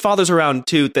if his father's around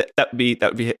too, that would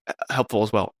be helpful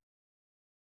as well.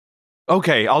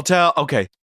 Okay. Okay.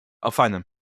 I'll find them.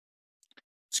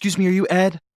 Excuse me. Are you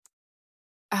Ed?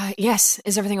 Yes.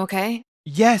 Is everything okay?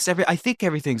 Yes. I think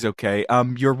everything's okay.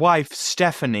 Your wife,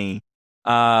 Stephanie.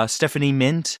 Stephanie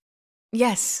Mint.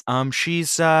 Yes.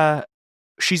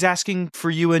 She's asking for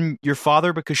you and your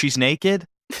father because she's naked.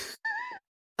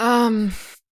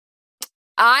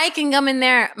 I can come in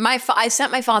there. I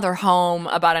sent my father home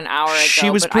about an hour ago. She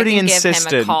was but pretty I can insistent.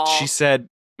 Give him a call. She said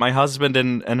my husband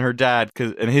and her dad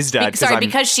and his dad.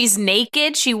 Because she's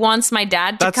naked. She wants my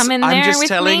dad to come in there. I'm just with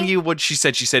telling me? you what she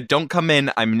said. She said, "Don't come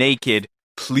in. I'm naked.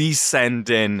 Please send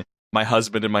in my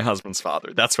husband and my husband's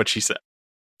father." That's what she said.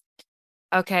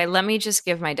 Okay, let me just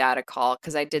give my dad a call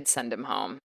because I did send him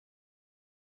home.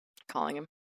 Calling him.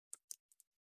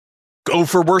 Go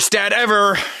for worst dad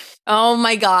ever. Oh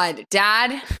my God,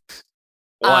 Dad.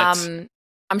 What? I'm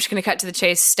just gonna cut to the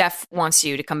chase. Steph wants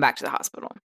you to come back to the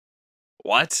hospital.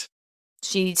 What?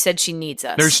 She said she needs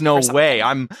us. There's no way.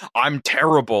 I'm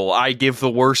terrible. I give the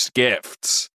worst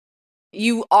gifts.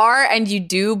 You are and you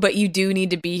do, but you do need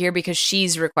to be here because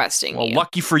she's requesting Well, you.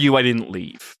 lucky for you, I didn't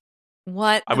leave.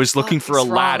 What? I was looking for a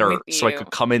ladder so I you?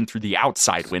 could come in through the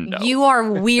outside window. You are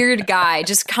a weird guy.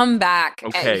 Just come back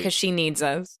Okay. because she needs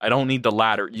us. I don't need the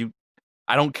ladder.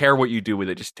 I don't care what you do with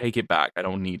it. Just take it back. I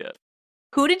don't need it.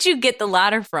 Who did you get the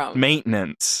ladder from?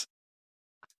 Maintenance.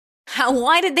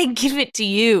 Why did they give it to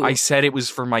you? I said it was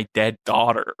for my dead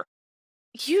daughter.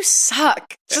 You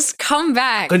suck. Just come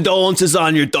back. Condolences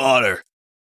on your daughter.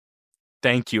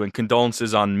 Thank you, and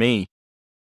condolences on me.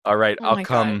 All right, Oh I'll my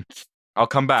come. God. I'll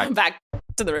come back. Come back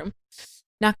to the room.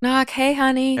 Knock, knock. Hey,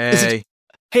 honey. Hey,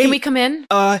 Hey, Can we come in?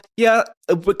 yeah.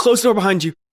 Close the door behind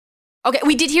you. Okay,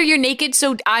 we did hear you're naked,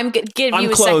 so I'm going to give I'm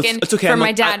you a clothed. second It's okay. for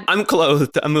my dad. I'm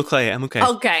clothed. I'm okay. I'm okay.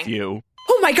 Okay. you.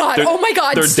 Oh my God. They're- Oh my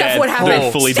God. They're Steph, dead. what happened?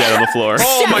 They're fully dead on the floor.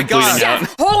 Oh my God.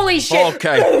 Steph, holy shit.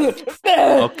 Okay.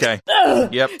 Okay.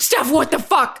 Yep. Steph, what the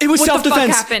fuck? It was What the fuck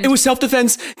self-defense. happened? It was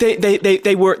self-defense.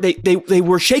 They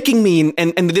were shaking me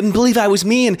and they didn't believe I was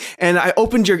me and I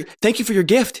opened your. Thank you for your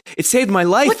gift. It saved my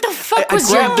life. What the fuck I was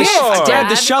grabbed your the, gift, I grabbed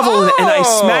the Dad? shovel and I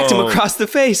smacked him Oh. across the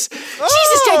face.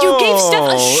 Jesus, Dad, you gave Steph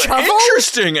a shovel?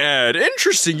 Interesting, Ed.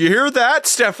 Interesting. You hear that?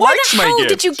 Steph Why likes the my hell gift.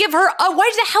 did you give her?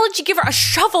 Why the hell did you give her a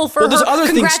shovel for Well, there's her? other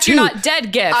things, Congrats, too. you're not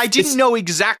dead gift. I didn't know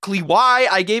exactly why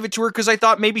I gave it to her because I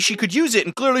thought maybe she could use it,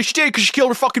 and clearly she did because she killed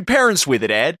her fucking parents with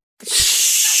it, Ed.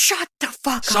 Shut the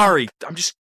fuck up. Sorry.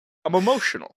 I'm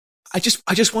emotional. I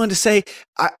just wanted to say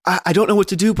I don't know what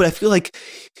to do, but I feel like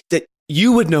that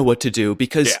you would know what to do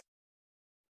because Yeah.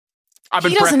 I've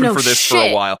been He doesn't prepping know for this for a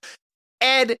shit. while.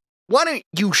 Ed, why don't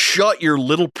you shut your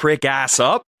little prick ass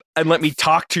up and let me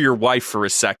talk to your wife for a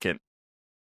second?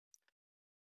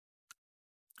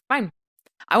 Fine.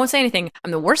 I won't say anything.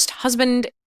 I'm the worst husband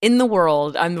in the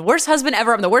world. I'm the worst husband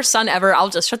ever. I'm the worst son ever. I'll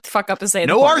just shut the fuck up and say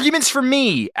No arguments from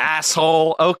me,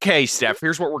 asshole. Okay, Steph,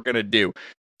 here's what we're going to do.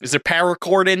 Is there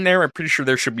paracord in there? I'm pretty sure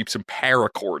there should be some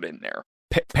paracord in there.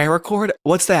 paracord.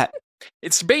 What's that?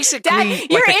 It's basically Dad,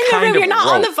 you're like a in the kind room. of You're not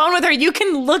on rope. the phone with her. You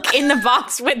can look in the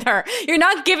box with her. You're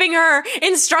not giving her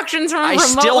instructions from a I remote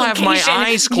still have my location,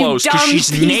 eyes you closed because dumb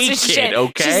she's piece of naked, shit.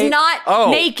 okay? She's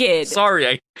not naked.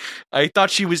 Sorry, I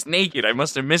thought she was naked. I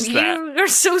must have missed that. You are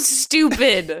so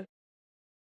stupid.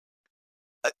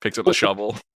 Picks up the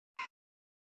shovel.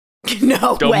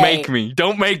 No Don't way. make me.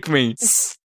 Don't make me.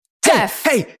 Steph.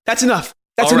 Hey, that's enough.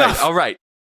 That's All right, enough. all right.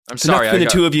 I'm It's sorry. enough between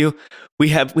the two of you. We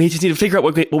just need to figure out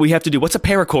what we have to do. What's a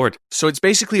paracord? So it's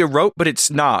basically a rope, but it's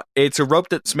not. It's a rope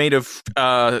that's made of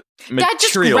material. Dad,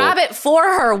 just grab it for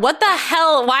her. What the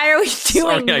hell? Why are we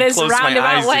doing Sorry, this I closed my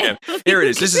roundabout eyes way? again. Here it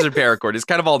is. This is a paracord. It's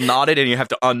kind of all knotted, and you have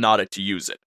to unknot it to use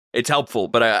it. It's helpful,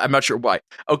 but I'm not sure why.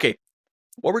 Okay,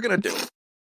 what we're going to do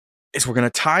is we're going to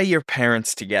tie your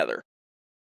parents together,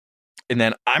 and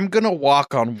then I'm going to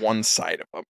walk on one side of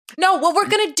them. No, what we're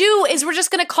going to do is we're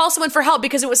just going to call someone for help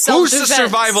because it was Who's self-defense. the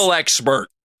survival expert?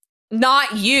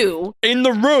 Not you. In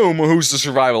the room, who's the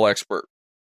survival expert?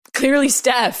 Clearly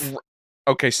Steph.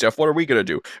 Okay, Steph, what are we going to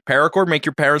do? Paracord, make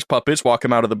your parents puppets, walk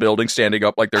them out of the building standing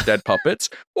up like they're dead puppets,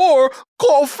 or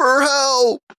call for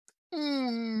help?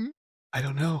 I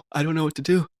don't know. I don't know what to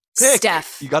do. Pick.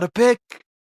 Steph. You got to pick.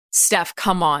 Steph,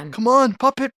 come on. Come on,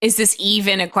 puppet. Is this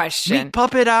even a question? Meet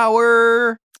puppet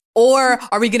hour. Or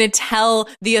are we going to tell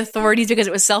the authorities because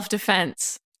it was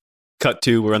self-defense? Cut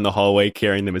to, we're in the hallway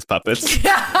carrying them as puppets.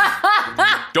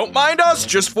 Don't mind us,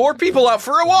 just 4 people out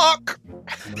for a walk.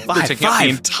 They're taking up the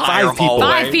entire five people.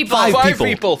 hallway. Five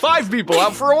people. Five people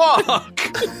out for a walk.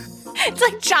 It's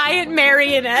like giant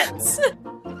marionettes.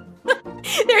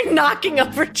 They're knocking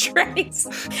over trays,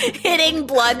 hitting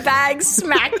blood bags,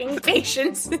 smacking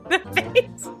patients in the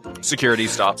face. Security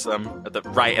stops them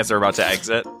right as they're about to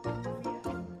exit.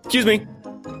 Excuse me.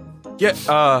 Yeah,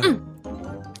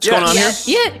 What's going on here?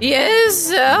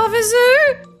 Yes,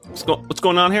 officer. What's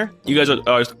going on here? You guys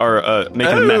are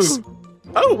making a mess.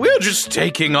 Oh, we're just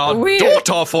taking our We're-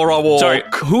 daughter for a walk. Sorry,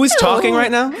 who is talking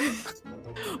right now?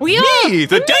 We are. Me,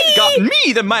 the dead guy.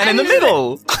 Me, the man in the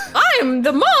middle. I'm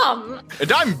the mom.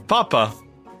 And I'm Papa.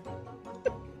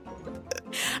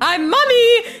 I'm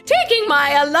mommy taking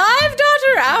my alive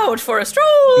daughter out for a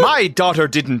stroll. My daughter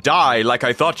didn't die like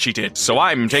I thought she did, so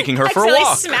I'm taking her for a Accidentally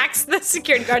walk. smacks the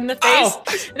security guard in the face. Ow.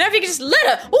 And if you could just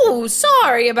let her. Oh,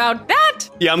 sorry about that.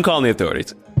 Yeah, I'm calling the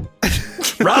authorities.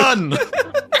 Run!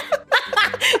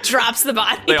 Drops the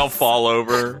body. They all fall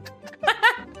over.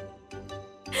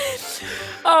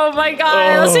 Oh my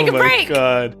god. Let's take a break.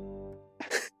 God.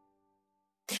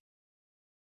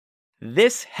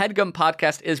 This HeadGum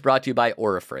podcast is brought to you by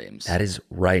Aura Frames. That is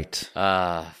right.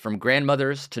 From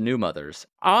grandmothers to new mothers,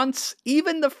 aunts,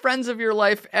 even the friends of your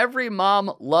life, every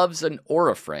mom loves an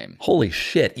Aura frame. Holy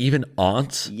shit, even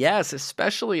aunts? Yes,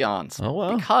 especially aunts. Oh,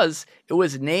 wow. Because it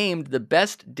was named the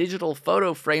best digital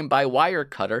photo frame by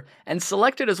Wirecutter and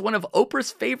selected as one of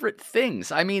Oprah's favorite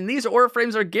things. I mean, these Aura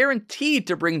frames are guaranteed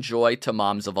to bring joy to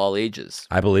moms of all ages.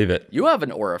 I believe it. You have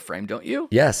an Aura frame, don't you?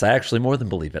 Yes, I actually more than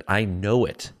believe it. I know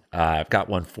it. I've got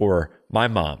one for my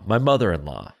mom, my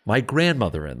mother-in-law, my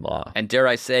grandmother-in-law, And dare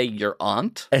I say, your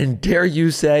aunt? and dare you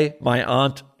say my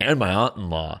aunt and my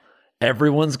aunt-in-law.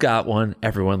 Everyone's got one.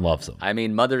 Everyone loves them. I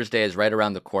mean, Mother's Day is right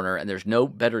around the corner, and there's no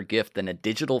better gift than a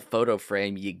digital photo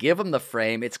frame. You give them the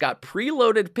frame, it's got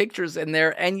preloaded pictures in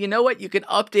there, and you know what? You can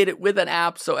update it with an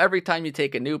app, so every time you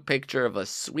take a new picture of a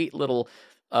sweet little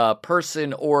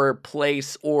person or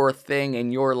place or thing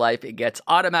in your life, it gets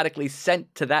automatically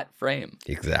sent to that frame.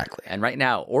 Exactly. And right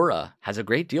now, Aura has a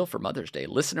great deal for Mother's Day.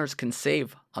 Listeners can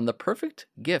save on the perfect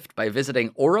gift by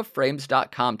visiting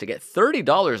auraframes.com to get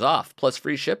 $30 off plus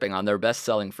free shipping on their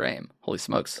best-selling frame. Holy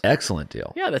smokes. Excellent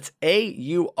deal. Yeah, that's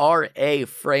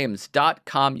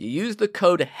auraframes.com. You use the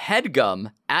code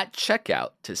HEADGUM at checkout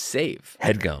to save.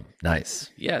 Headgum. Nice.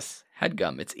 Yes,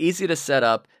 HEADGUM. It's easy to set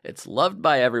up. It's loved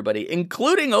by everybody,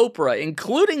 including Oprah,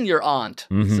 including your aunt.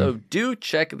 So do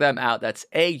check them out. That's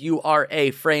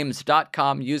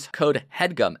auraframes.com. Use code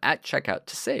HEADGUM at checkout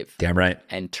to save. Damn right.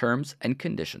 And terms and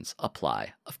conditions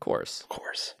apply, of course. Of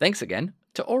course. Thanks again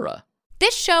to Aura.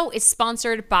 This show is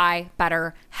sponsored by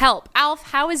BetterHelp. Alf,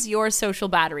 how is your social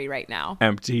battery right now?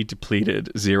 Empty, depleted,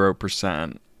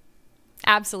 0%.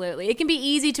 Absolutely. It can be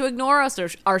easy to ignore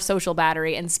our social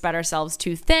battery and spread ourselves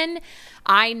too thin.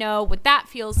 I know what that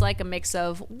feels like, a mix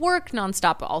of work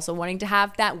nonstop, but also wanting to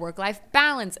have that work-life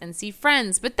balance and see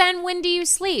friends. But then when do you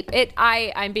sleep?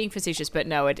 I'm being facetious, but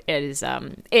no, it is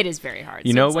very hard.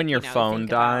 You So know it's when like, your phone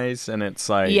think about- dies and it's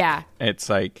like, Yeah. it's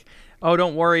like, oh,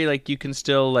 don't worry, like you can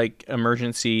still like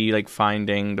emergency like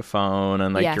finding the phone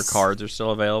and like your Yes. cards are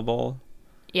still available.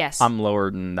 Yes. I'm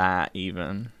lower than that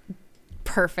even.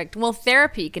 Perfect. Well,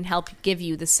 therapy can help give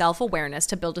you the self-awareness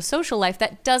to build a social life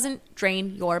that doesn't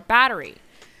drain your battery.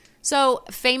 So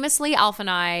famously, Alf and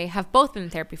I have both been in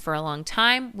therapy for a long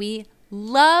time. We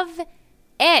love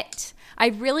it. I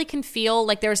really can feel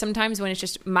like there are some times when it's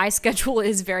just my schedule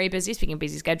is very busy, speaking of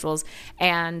busy schedules,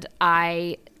 and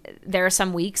there are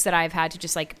some weeks that I've had to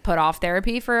just like put off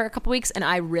therapy for a couple weeks, and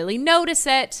I really notice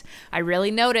it. I really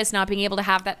notice not being able to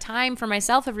have that time for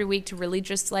myself every week to really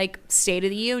just like state of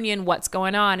the union, what's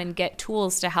going on, and get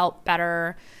tools to help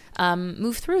better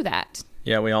move through that.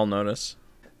 Yeah, we all notice.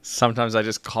 Sometimes I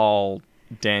just call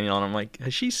Daniel and I'm like,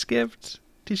 has she skipped?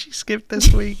 Did she skip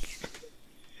this week?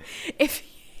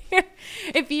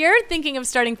 If you're thinking of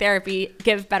starting therapy,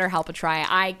 give BetterHelp a try.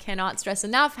 I cannot stress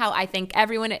enough how I think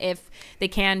everyone, if they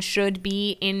can, should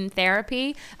be in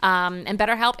therapy. And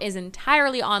BetterHelp is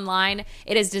entirely online.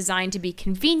 It is designed to be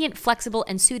convenient, flexible,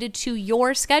 and suited to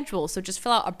your schedule. So just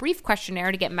fill out a brief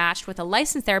questionnaire to get matched with a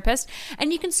licensed therapist,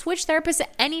 and you can switch therapists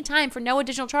at any time for no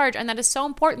additional charge. And that is so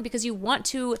important because you want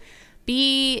to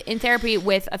be in therapy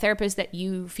with a therapist that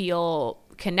you feel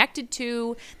connected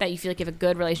to, that you feel like you have a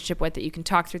good relationship with, that you can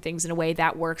talk through things in a way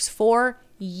that works for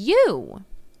you.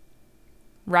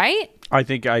 Right? I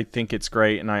think it's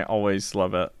great, and I always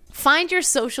love it. Find your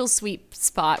social sweet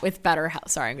spot with BetterHelp.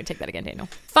 Sorry, I'm going to take that again, Daniel.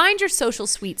 Find your social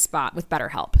sweet spot with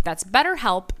BetterHelp. That's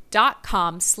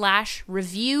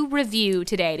BetterHelp.com/review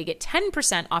today to get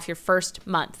 10% off your first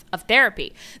month of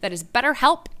therapy. That is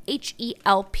BetterHelp,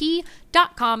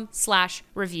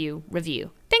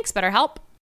 HELP.com/review. Thanks, BetterHelp.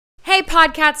 Hey,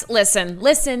 Podcasts, listen.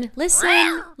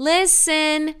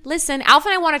 Alf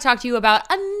and I want to talk to you about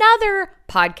another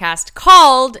podcast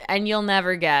called, and you'll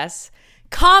never guess,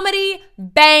 Comedy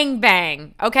Bang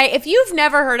Bang. Okay, if you've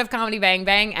never heard of Comedy Bang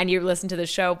Bang and you listen to the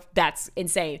show, that's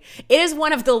insane. It is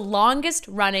one of the longest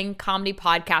running comedy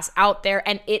podcasts out there,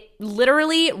 and it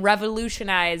literally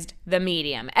revolutionized the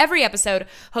medium. Every episode,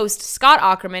 host Scott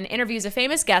Aukerman interviews a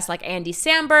famous guest like Andy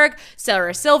Samberg,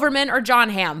 Sarah Silverman, or John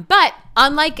Hamm. But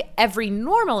unlike every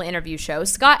normal interview show,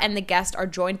 Scott and the guest are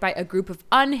joined by a group of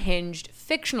unhinged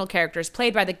fictional characters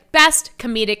played by the best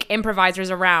comedic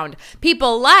improvisers around.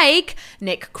 People like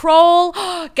Nick Kroll,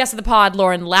 guest of the pod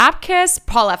Lauren Lapkus,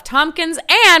 Paul F. Tompkins,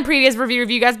 and previous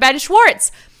review guest Ben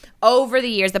Schwartz. Over the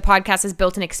years, the podcast has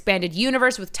built an expanded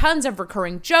universe with tons of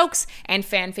recurring jokes and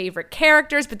fan favorite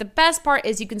characters, but the best part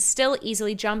is you can still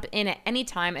easily jump in at any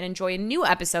time and enjoy a new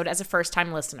episode as a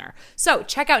first-time listener. So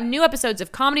check out new episodes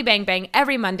of Comedy Bang Bang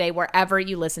every Monday wherever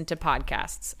you listen to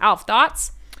podcasts. Alf,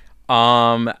 thoughts?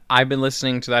 I've been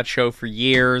listening to that show for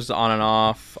years, on and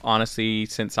off, honestly,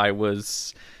 since I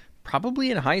was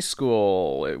probably in high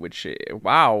school, which,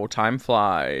 wow, time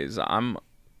flies. I'm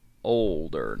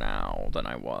older now than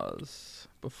I was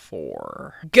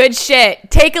before. Good shit.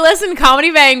 Take a listen,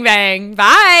 Comedy Bang Bang.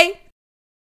 Bye.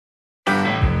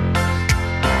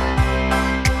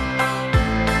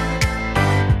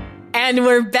 And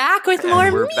we're back with more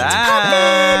meat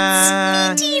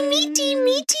puppets.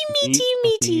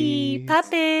 Meaty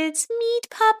puppets. Meat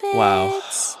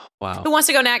puppets. Wow. Who wants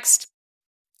to go next?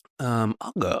 I'll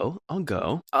go.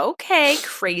 Okay,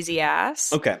 crazy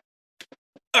ass. Okay.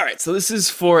 All right, so this is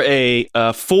for a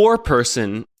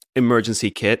 4-person emergency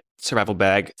kit, survival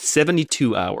bag,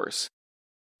 72 hours.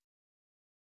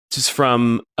 This is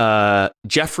from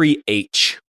Jeffrey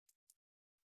H.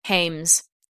 Hames.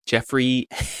 Jeffrey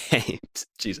Hames.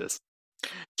 Jesus.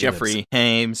 Jeffrey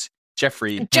Hames.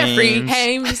 Jeffrey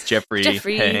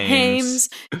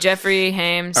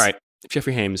Hames. All right,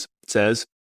 Jeffrey Hames says,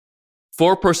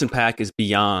 4-person pack is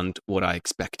beyond what I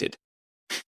expected.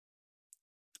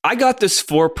 I got this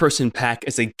 4-person pack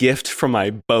as a gift from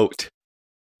my boat.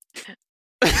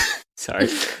 Sorry.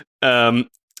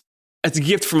 As a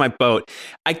gift from my boat.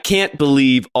 I can't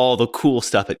believe all the cool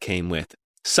stuff it came with.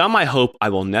 Some I hope I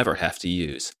will never have to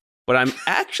use. But I'm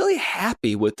actually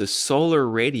happy with the solar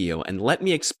radio, and let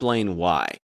me explain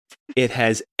why. It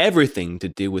has everything to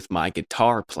do with my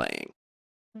guitar playing.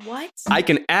 What? I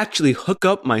can actually hook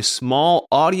up my small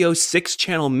audio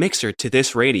 6-channel mixer to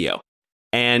this radio.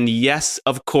 And yes,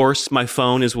 of course, my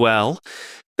phone as well.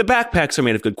 The backpacks are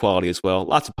made of good quality as well.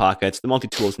 Lots of pockets. The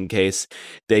multi-tools in case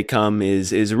they come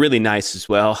is really nice as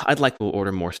well. I'd like to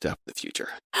order more stuff in the future.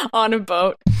 On a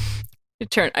boat.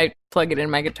 I plug it in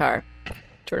my guitar.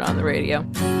 Turn on the radio.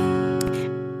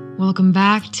 Welcome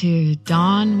back to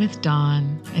Dawn with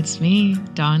Dawn. It's me,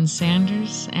 Dawn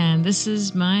Sanders, and this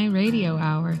is my radio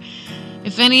hour.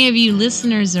 If any of you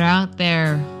listeners are out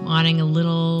there wanting a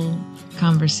little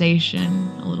conversation,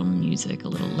 a little music, a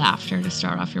little laughter to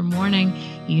start off your morning,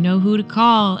 you know who to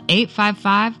call.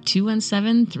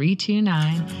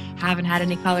 855-217-329. Haven't had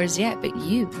any callers yet, but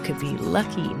you could be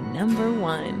lucky number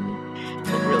one.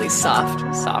 Like really soft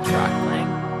rock playing.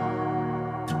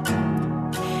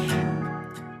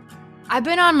 I've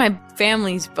been on my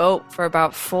family's boat for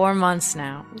about 4 months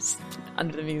now. Just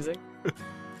under the music.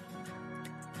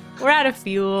 We're out of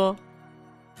fuel,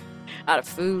 out of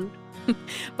food,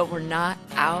 but we're not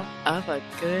out of a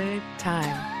good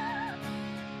time.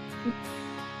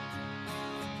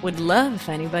 Would love if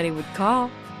anybody would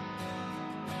call.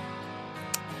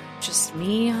 Just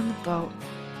me on the boat.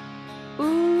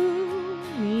 Ooh,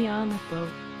 me on the boat.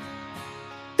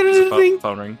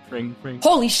 Phone ring.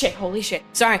 Holy shit.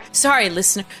 Sorry,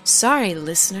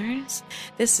 listeners.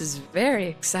 This is very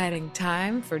exciting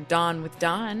time for Dawn with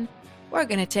Dawn. We're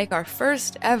going to take our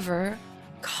first ever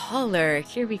caller.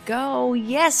 Here we go.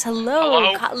 Yes,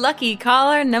 hello. Lucky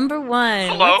caller number 1.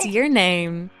 Hello? What's your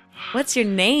name?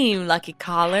 Lucky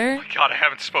caller? Oh my God, I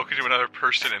haven't spoken to another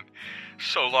person in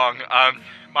so long.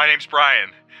 My name's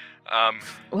Brian.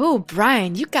 Oh,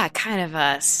 Brian, you got kind of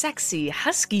a sexy,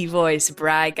 husky voice,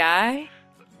 Bri guy.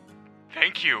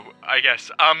 Thank you, I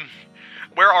guess.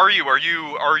 Where are you? Are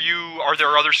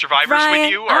there other survivors Brian,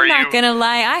 with you? I'm not gonna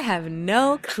lie, I have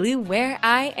no clue where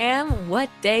I am, what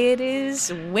day it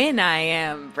is, when I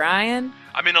am, Brian.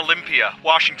 I'm in Olympia,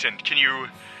 Washington.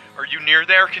 Are you near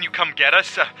there? Can you come get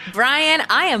us? Brian,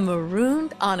 I am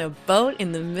marooned on a boat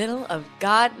in the middle of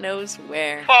God knows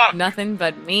where. Fuck. Nothing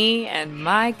but me and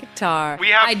my guitar. We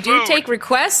have I do food. take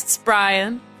requests,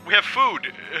 Brian. We have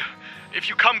food. If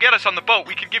you come get us on the boat,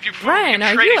 we can give you food. Brian,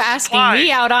 are you asking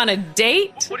me out on a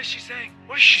date? What is she saying?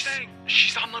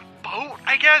 She's on the boat,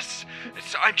 I guess.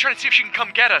 I'm trying to see if she can come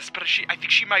get us, but I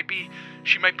think she might be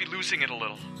losing it a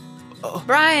little.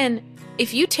 Brian,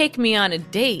 if you take me on a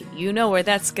date, you know where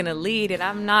that's gonna lead, and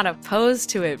I'm not opposed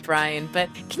to it, Brian.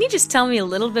 But can you just tell me a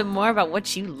little bit more about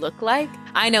what you look like?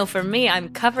 I know for me, I'm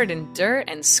covered in dirt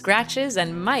and scratches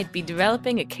and might be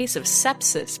developing a case of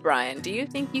sepsis, Brian. Do you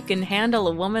think you can handle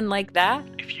a woman like that?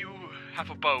 If you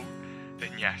have a boat, then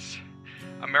yes.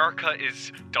 America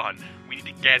is done. We need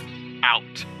to get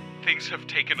out. Things have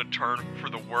taken a turn for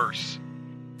the worse.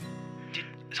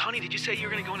 Honey, did you say you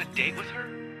were going to go on a date with her?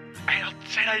 I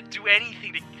said I'd do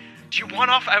anything to... Do you want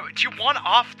off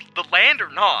the land or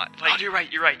not? Oh, you're right.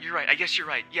 I guess you're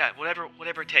right. Yeah, whatever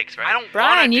it takes, right? I don't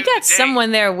Brian, you do got the date.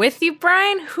 someone there with you,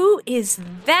 Brian? Who is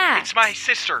that? It's my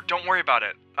sister. Don't worry about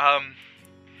it.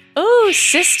 Oh,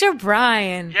 Sister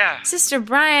Brian. Yeah. Sister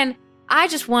Brian, I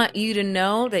just want you to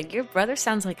know that your brother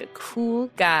sounds like a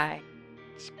cool guy.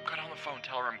 Get on the phone.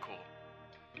 Tell her I'm cool.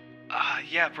 Hi.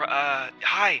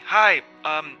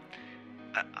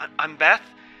 I'm Beth.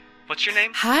 What's your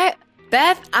name? Hi,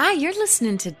 Beth. You're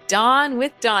listening to Dawn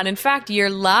with Dawn. In fact, you're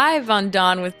live on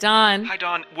Dawn with Dawn. Hi,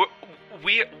 Dawn.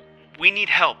 We need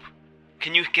help.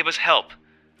 Can you give us help?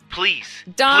 Please.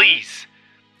 Dawn?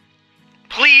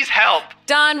 Please help.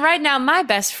 Dawn, right now, my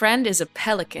best friend is a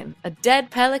pelican. A dead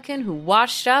pelican who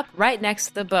washed up right next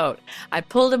to the boat. I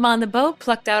pulled him on the boat,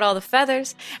 plucked out all the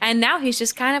feathers, and now he's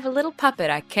just kind of a little puppet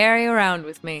I carry around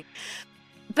with me.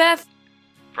 Beth...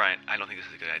 Brian, I don't think this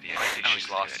is a good idea. I think she's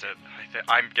lost it.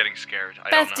 I'm getting scared. I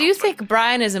Beth, don't know, do you think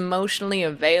Brian is emotionally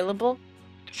available?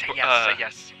 Say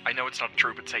yes. I know it's not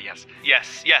true, but say yes.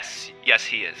 Yes,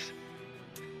 he is.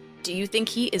 Do you think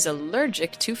he is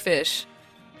allergic to fish?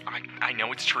 I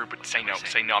know it's true, but say no.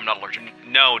 Say no, I'm not allergic.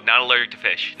 No, not allergic to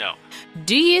fish, no.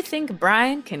 Do you think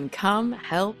Brian can come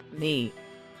help me?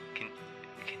 Can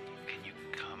you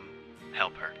come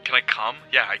help her? Can I come?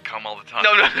 Yeah, I come all the time.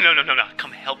 No.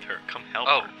 Come help her.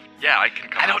 Oh, yeah, I can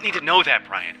come. I don't need to know that,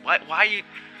 Brian. Why are you...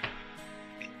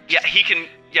 Yeah, he can...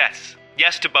 Yes.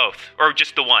 Yes to both. Or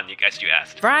just the one, you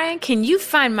asked. Brian, can you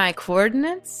find my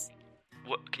coordinates?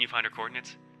 What? Can you find her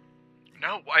coordinates?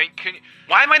 No, can you...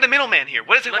 Why am I the middleman here?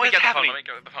 What is it? Let me What is get happening?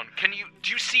 the phone.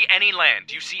 Do you see any land?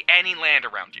 Do you see any land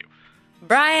around you?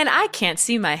 Brian, I can't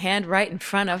see my hand right in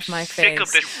front of my face. Sick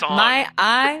of this song. My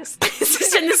eyes... This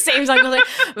is in the same song.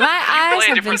 My eyes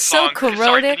have been so corroded.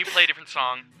 Sorry, can you play a different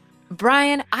song?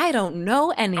 Brian, I don't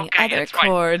know any other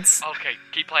chords. Okay,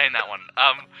 keep playing that one.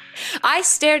 I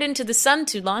stared into the sun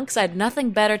too long because I had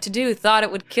nothing better to do. Thought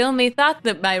it would kill me. Thought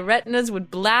that my retinas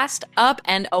would blast up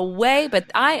and away,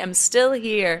 but I am still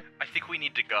here. I think we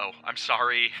need to go. I'm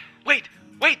sorry. Wait!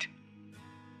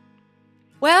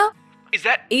 Well... Is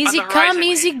that easy on the horizon? come,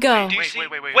 easy go.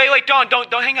 Wait, Dawn,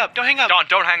 don't hang up. Don't hang up. Dawn,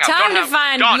 don't hang up. Time to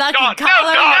find lucky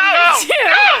caller number 2.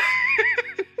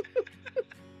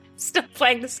 Still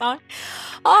playing the song.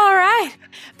 All right.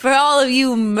 For all of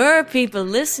you mer people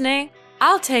listening,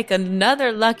 I'll take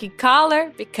another lucky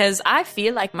caller because I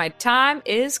feel like my time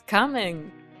is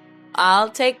coming. I'll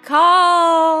take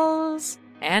calls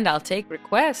and I'll take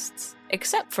requests,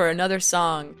 except for another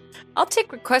song. I'll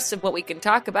take requests of what we can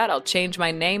talk about. I'll change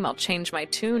my name. I'll change my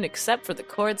tune, except for the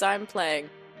chords I'm playing.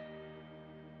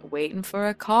 Waiting for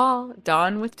a call.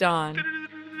 Dawn with Dawn.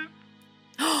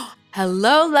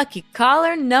 Hello, lucky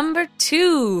caller number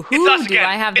 2. Who It's us do again.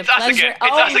 I have the It's us pleasure? again.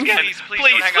 It's us again.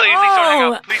 Please don't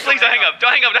hang up. Please don't hang up.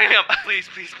 Don't hang up. Don't hang up. Please.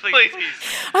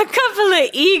 A couple of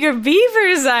eager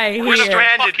beavers, I hear. We're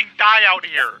stranded. Fucking die out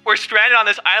here. We're stranded on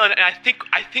this island, and I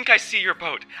think I see your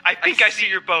boat. I think I see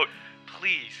your boat.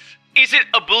 Please. Is it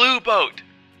a blue boat?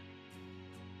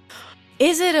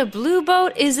 Is it a blue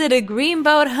boat? Is it a green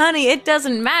boat? Honey, it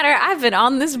doesn't matter. I've been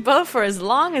on this boat for as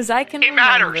long as I can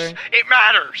remember. It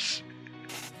matters.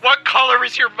 What color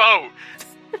is your boat?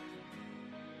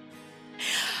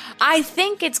 I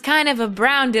think it's kind of a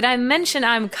brown. Did I mention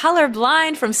I'm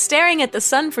colorblind from staring at the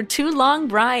sun for too long,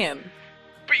 Brian?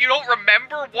 But you don't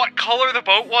remember what color the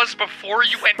boat was before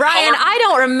you went Brian, color? I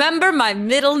don't remember my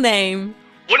middle name.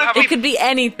 It could be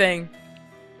anything.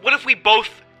 What if we both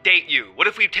date you? What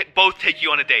if we both take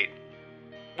you on a date?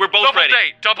 We're both ready.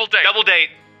 Double date.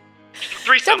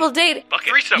 Threesome. Double date. Okay.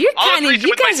 Threesome. You with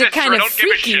my guys are sister. kind I of don't give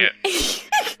a freaky. shit.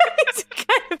 It's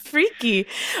kind of freaky.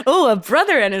 Oh, a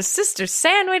brother and a sister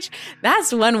sandwich.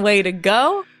 That's one way to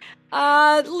go.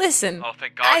 Listen. Oh,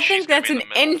 thank God. I think that's an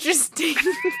interesting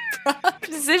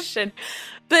proposition.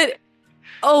 But,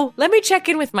 let me check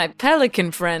in with my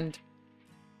pelican friend.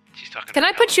 She's talking. Can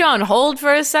I put you on hold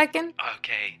for a second?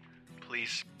 Okay.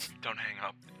 Please don't hang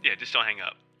up. Yeah, just don't hang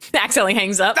up. Accidentally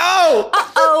hangs up. No!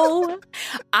 Uh-oh.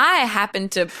 I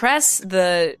happened to press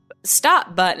the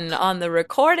stop button on the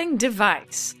recording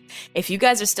device. If you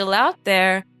guys are still out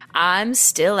there, I'm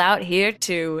still out here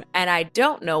too, and I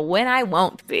don't know when I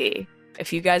won't be.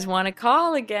 If you guys want to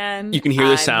call again, You can hear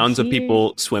the I'm sounds of here.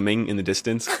 people swimming in the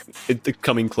distance,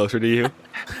 coming closer to you.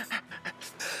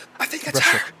 I think it's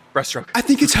her. Breaststroke. I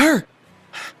think it's her.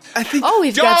 I think. Oh,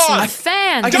 we've got some Dawn!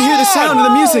 fans. I can hear the sound of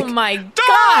the music. Oh my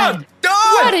God! Dawn!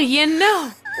 What do you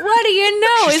know? What do you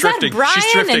know? She's Is drifting. that Brian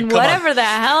She's drifting. and Come on. whatever the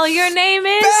hell your name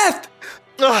is? Beth!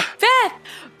 Beth!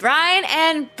 Brian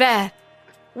and Beth.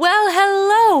 Well,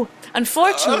 hello.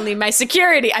 Unfortunately, my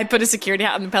security, I put a security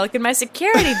hat on the Pelican. My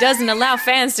security doesn't allow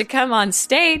fans to come on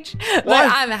stage. But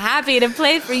I'm happy to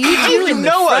play for you two in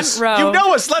the front row. You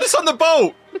know us. Let us on the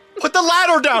boat. Put the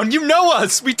ladder down. You know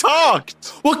us. We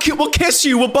talked. We'll kiss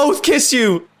you. We'll both kiss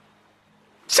you.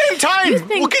 Same time.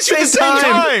 We'll kiss you at the Same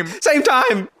same time. Same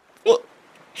time. Well,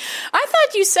 I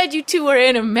thought you said you two were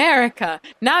in America.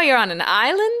 Now you're on an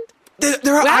island?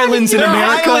 there are Well, how islands did in you know?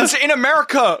 America. Islands in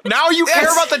America. Now you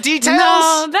care about the details?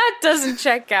 No, that doesn't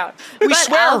check out. But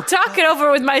swear. I'll talk it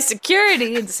over with my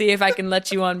security and see if I can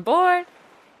let you on board.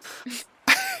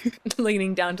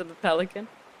 Leaning down to the Pelican.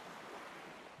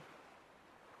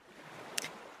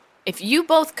 If you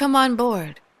both come on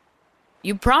board,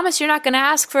 you promise you're not going to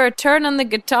ask for a turn on the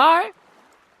guitar?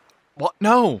 What?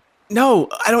 No. No,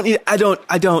 I don't need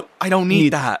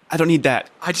that. I don't need that.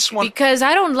 I just want. Because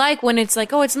I don't like when it's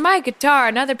like, oh, it's my guitar,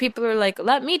 and other people are like,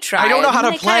 let me try. I don't know it. how And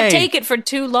to they play. Can't take it for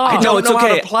too long. I No, don't it's know okay.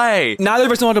 how to play. Neither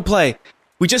of us know how to play.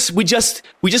 We just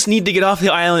need to get off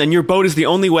the island, and your boat is the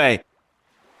only way.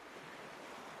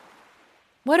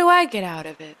 What do I get out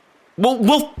of it?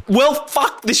 We'll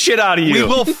fuck the shit out of you. We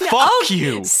will fuck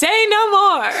you. Say no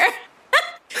more.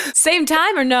 Same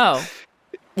time or no?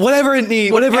 Whatever it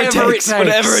needs. Whatever it takes.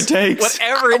 Whatever it takes.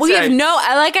 Whatever it We takes. have no,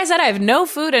 like I said, I have no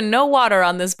food and no water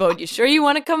on this boat. You sure you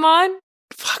want to come on?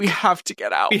 We have to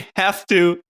get out. We have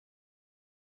to.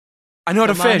 I know how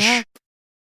to Come on fish.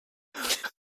 up.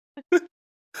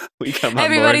 We come Hey on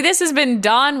everybody, board. this has been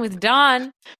Dawn with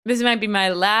Dawn. This might be my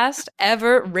last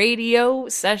ever radio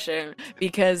session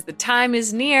because the time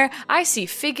is near. I see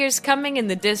figures coming in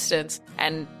the distance,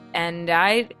 and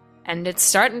it's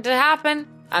starting to happen.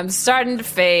 I'm starting to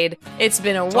fade. It's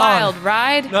been a wild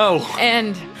ride. No.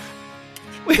 And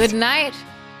good night.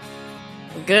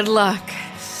 Good luck.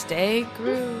 Stay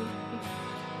groovy.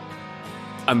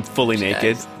 I'm fully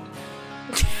naked.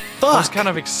 I was kind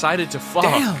of excited to fuck.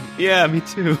 Damn. Yeah, me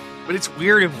too. But it's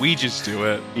weird if we just do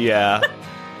it. Yeah.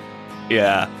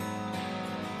 Yeah.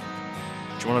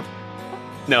 Do you want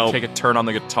No. to take a turn on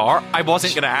the guitar? I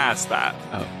wasn't going to ask that.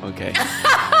 Oh, okay.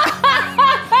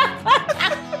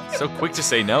 So quick to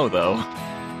say no, though.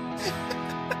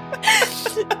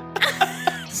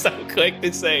 So quick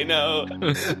to say no.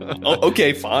 Oh,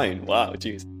 okay, fine. Wow,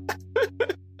 jeez.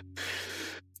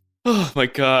 Oh my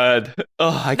god.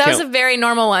 Oh, I That can't. was a very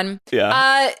normal one.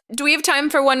 Yeah. Do we have time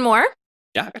for one more?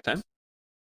 Yeah, I got time.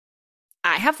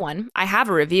 I have one. I have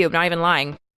a review. I'm not even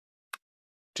lying.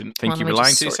 Didn't think you were lying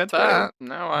until you said that.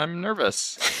 Now I'm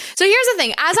nervous. So here's the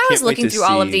thing. As I was looking through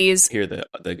all of these, hear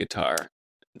the guitar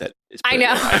that is. I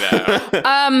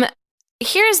know.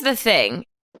 Here's the thing: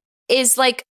 is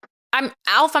like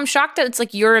I'm shocked that it's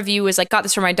like your review is like got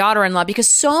this for my daughter-in-law, because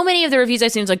so many of the reviews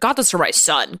I've seen is like got this for my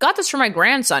son, got this for my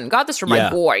grandson, got this for my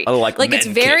boy. Like it's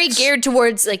very geared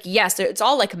towards like it's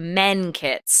all like men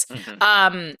kits.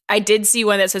 Mm-hmm. I did see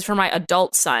one that says for my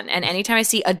adult son, and anytime I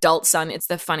see adult son, it's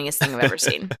the funniest thing I've ever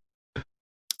seen.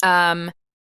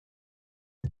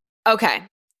 Okay,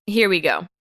 here we go.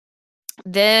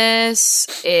 This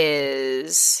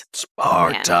is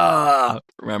Sparta.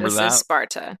 Remember this that? is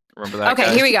Sparta. Remember that? Okay,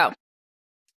 guys? here we go.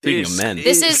 Speaking of men,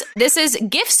 This is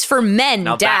gifts for men,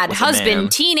 Now that dad, was a husband, man.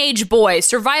 teenage boy,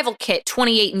 survival kit,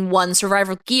 28-in-1,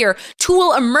 survival gear,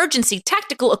 tool, emergency,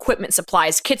 tactical equipment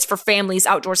supplies, kits for families,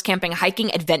 outdoors camping,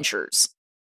 hiking, adventures.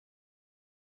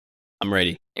 I'm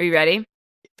ready. Are you ready?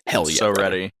 Hell yeah. So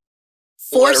ready.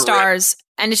 4 stars,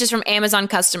 and it's just from Amazon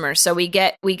customers. So we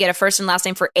get a first and last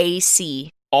name for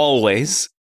AC. Always.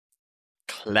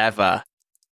 Clever.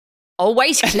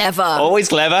 Always clever. Always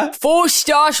clever. 4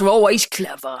 stars, always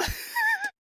clever.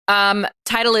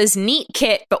 Title is Neat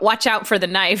Kit, but watch out for the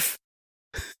knife.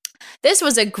 This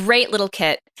was a great little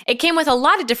kit. It came with a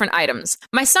lot of different items.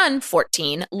 My son,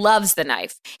 14, loves the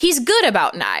knife. He's good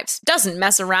about knives, doesn't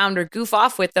mess around or goof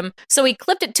off with them, so he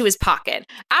clipped it to his pocket.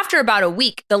 After about a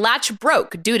week, the latch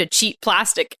broke due to cheap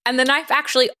plastic, and the knife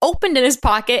actually opened in his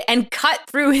pocket and cut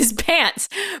through his pants.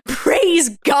 Praise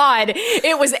God!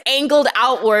 It was angled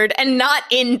outward and not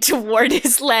in toward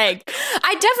his leg.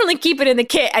 I definitely keep it in the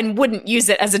kit and wouldn't use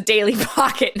it as a daily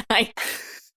pocket knife.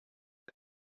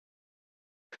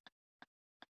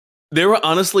 There were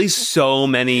honestly so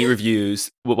many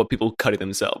reviews with people cutting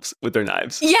themselves with their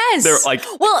knives. Yes. They're like,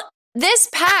 well, this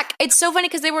pack, it's so funny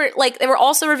because there were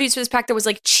also reviews for this pack that was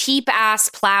like cheap ass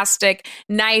plastic,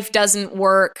 knife doesn't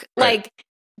work. Right. Like,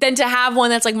 then to have one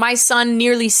that's like my son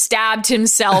nearly stabbed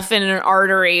himself in an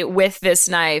artery with this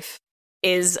knife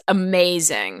is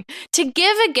amazing. To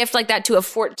give a gift like that to a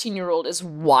 14-year-old is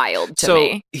wild to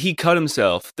me. So he cut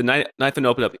himself. The knife didn't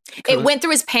open up. It went through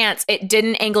his pants. It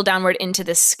didn't angle downward into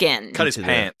the skin. Cut his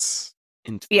pants.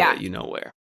 Into Yeah. you know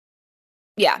where.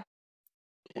 Yeah.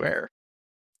 Where?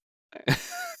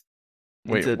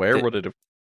 Wait, where would it have?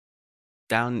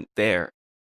 Down there.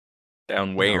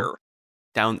 Down where?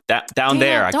 Down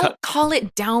there. I Don't cut. call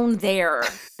it down there.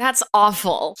 That's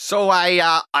awful. So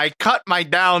I cut my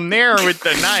down there with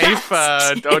the knife.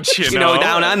 Don't you know?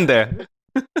 Down under.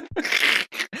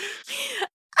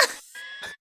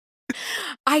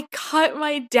 I cut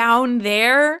my down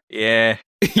there. Yeah.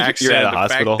 You're at a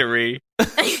hospital. Factory.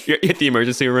 You're at the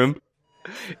emergency room.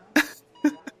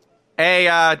 Hey,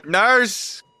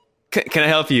 nurse. Can I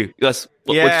help you? Yes.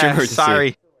 What's your Yeah, emergency?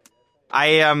 sorry.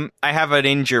 I have an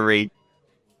injury.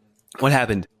 What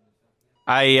happened?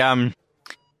 I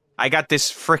got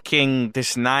this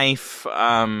knife,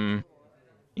 cheapo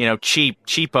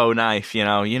knife, you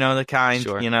know the kind,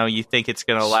 Sure. you think it's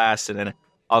gonna last, and then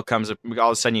all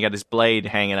of a sudden you got this blade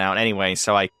hanging out. Anyway,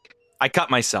 so I cut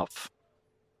myself.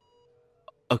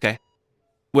 Okay.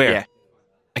 Where? Yeah.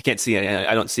 I can't see it.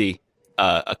 I don't see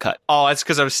a cut. Oh, that's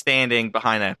because I was standing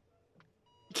behind you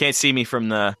can't see me from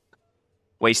the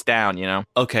waist down,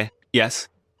 Okay. Yes.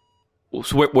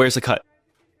 So where's the cut?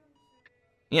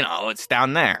 It's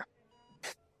down there.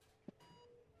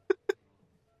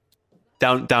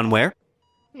 Down where?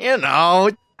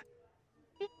 I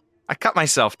cut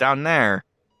myself down there.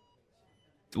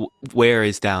 Where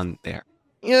is down there?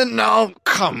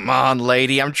 Come on,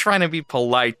 lady. I'm trying to be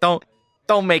polite. Don't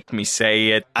make me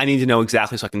say it. I need to know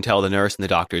exactly so I can tell the nurse and the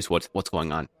doctors what's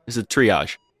going on. This is a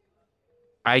triage.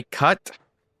 I cut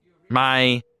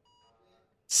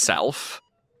myself.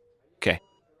 Okay.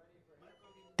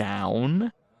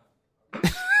 Down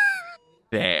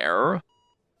there.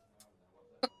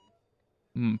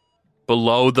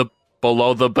 Below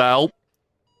the belt.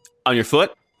 On your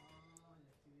foot?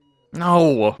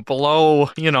 No, below,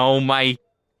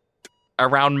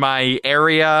 around my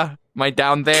area, my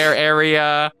down there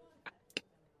area.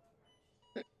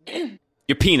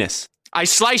 Your penis. I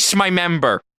sliced my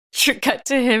member. You're cut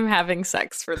to him having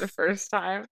sex for the first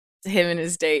time. Him and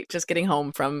his date just getting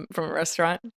home from a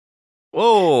restaurant.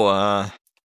 Whoa,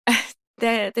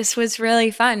 This was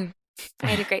really fun. I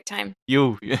had a great time.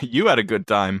 you had a good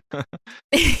time.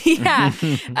 Yeah.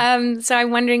 So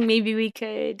I'm wondering maybe we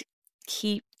could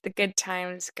keep the good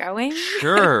times going.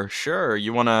 Sure.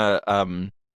 You want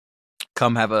to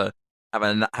come have a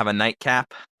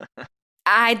nightcap?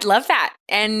 I'd love that.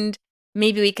 And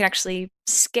maybe we could actually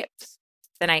skip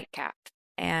the nightcap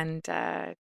and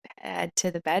head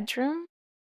to the bedroom.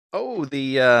 Oh,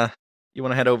 you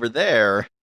want to head over there?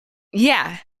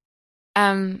 Yeah.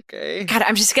 Okay. God,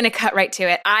 I'm just gonna cut right to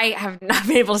it. I have not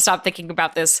been able to stop thinking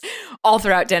about this all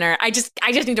throughout dinner. I just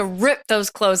need to rip those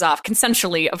clothes off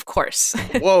consensually, of course.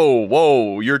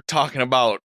 Whoa! You're talking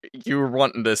about you were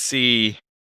wanting to see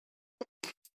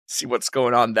what's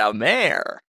going on down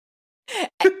there.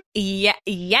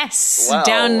 Yes, Well,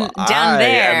 down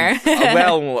there.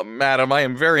 Well, madam, I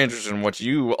am very interested in what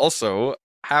you also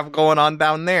have going on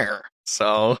down there.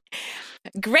 So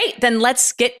great, then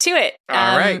let's get to it.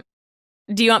 All right.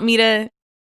 Do you want me to?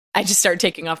 I just started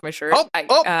taking off my shirt.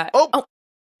 Yeah. Oh,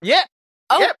 yeah.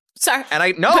 sorry. And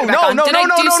I Put it back on. Did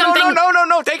I do something?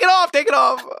 No, take it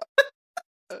off.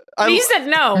 You said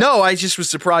no. No, I just was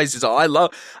surprised is all. I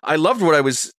loved what I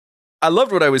was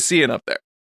seeing up there.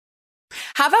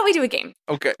 How about we do a game?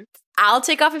 Okay. I'll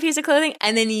take off a piece of clothing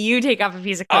and then you take off a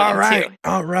piece of clothing too.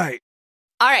 All right.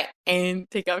 All right.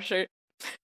 And take off shirt.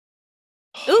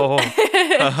 Ooh.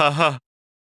 Oh.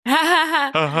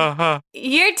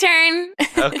 Your turn.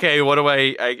 Okay, what do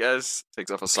I guess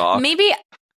takes off a sock. Maybe. Your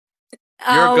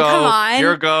Oh, go. come on.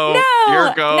 Your go. No.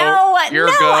 Your go. No. Your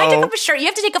no. go. I took off a shirt. You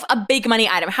have to take off a big money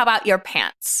item. How about your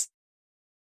pants?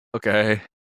 Okay.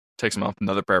 Takes him off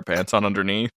another pair of pants on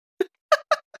underneath.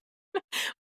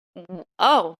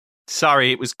 Oh.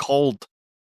 Sorry, it was cold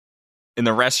in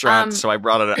the restaurant, so I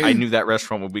brought it. I knew that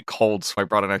restaurant would be cold, so I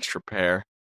brought an extra pair.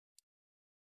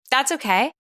 That's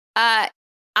okay.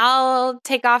 I'll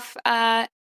take off my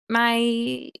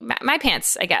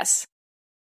pants, I guess.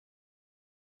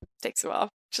 Takes them off.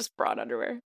 Just broad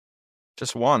underwear.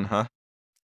 Just one, huh?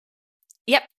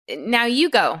 Yep. Now you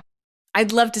go.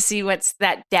 I'd love to see what's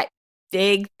that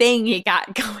big thing you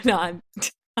got going on.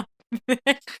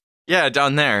 Yeah,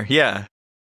 down there. Yeah.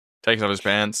 Takes off his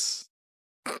pants.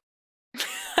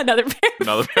 Another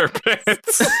pair of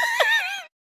pants.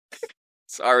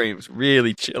 Sorry, it was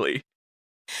really chilly.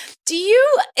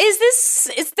 Is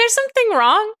there something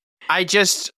wrong?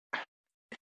 There's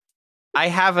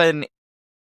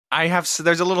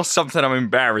a little something I'm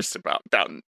embarrassed about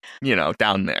down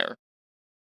there.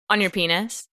 On your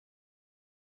penis?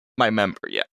 My member,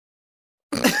 yeah.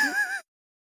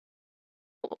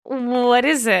 What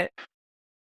is it?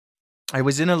 I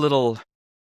was in an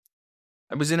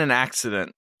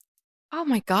accident. Oh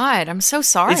my God, I'm so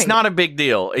sorry. It's not a big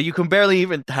deal. You can barely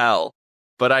even tell.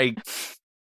 But I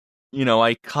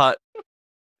cut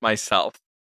myself.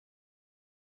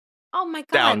 Oh my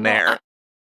God. Down there.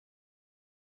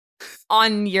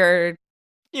 On your...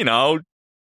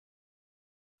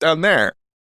 down there.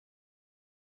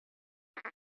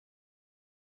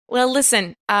 Well,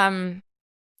 listen, thank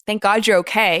God you're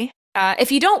okay.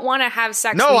 If you don't want to have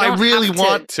sex, no, I really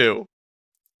want to.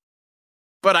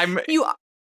 But You.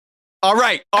 All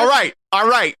right.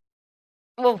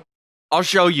 Well, I'll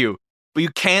show you, but you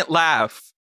can't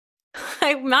laugh.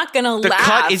 I'm not gonna laugh. The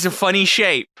cut is a funny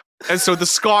shape, and so the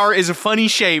scar is a funny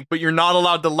shape, but you're not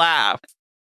allowed to laugh.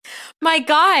 My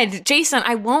God, Jason,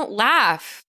 I won't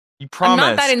laugh. You promise?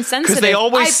 I'm not that insensitive. Because they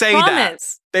always say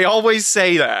promise. that. They always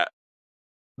say that.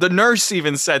 The nurse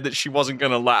even said that she wasn't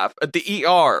gonna laugh at the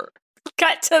ER.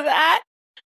 Cut to that.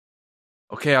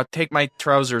 Okay, I'll take my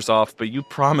trousers off, but you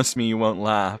promise me you won't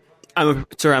laugh. I'm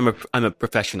a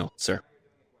professional, sir.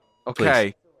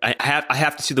 Okay. Please. I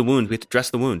have to see the wound. We have to dress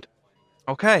the wound.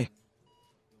 Okay.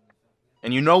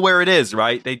 And you know where it is,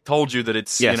 right? They told you that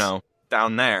it's, down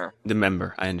there. The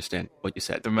member. I understand what you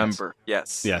said. The member.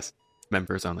 Yes. Yes.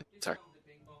 Members only. Sorry.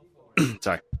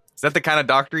 Sorry. Is that the kind of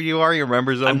doctor you are? You're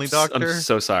members only doctor? I'm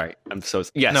so sorry.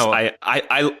 Yes. No.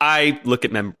 I look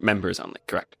at members only.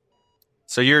 Correct.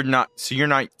 So you're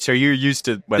used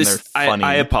to when they're funny.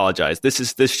 I apologize.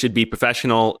 This should be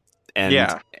professional,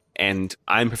 and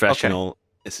I'm professional. Okay.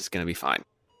 This is gonna be fine.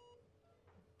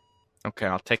 Okay,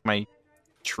 I'll take my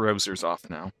trousers off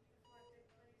now.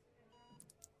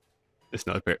 There's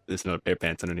another pair of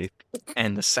pants underneath.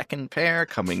 And the second pair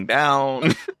coming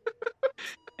down.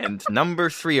 And number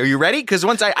 3. Are you ready? Because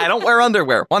once I don't wear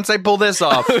underwear. Once I pull this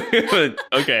off,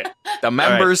 okay, the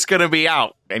member's gonna be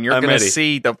out, and you're gonna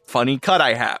see the funny cut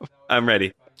I have. I'm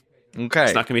ready. Okay,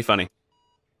 it's not gonna be funny.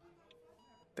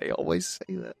 They always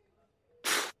say that.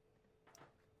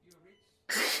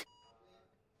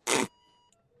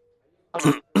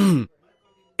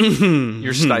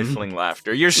 You're stifling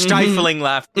laughter. You're stifling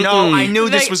laughter. No, I knew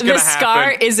this was gonna happen. The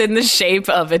scar is in the shape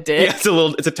of a dick. Yeah, it's a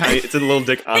little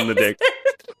dick on the dick.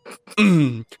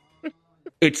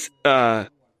 It's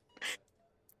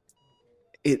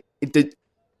it did.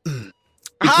 It's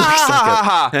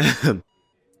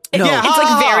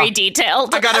like very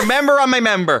detailed. I got a member on my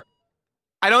member.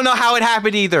 I don't know how it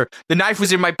happened either. The knife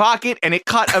was in my pocket, and it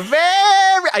cut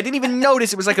I didn't even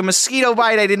notice. It was like a mosquito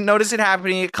bite. I didn't notice it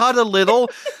happening. It cut a little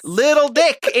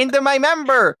dick into my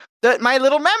member. My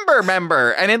little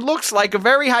member. And it looks like a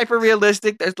very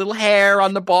hyper-realistic. There's little hair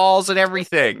on the balls and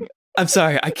everything. I'm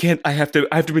sorry, I can't. I have to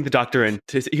bring the doctor in.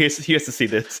 He has to see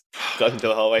this. Goes into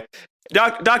the hallway.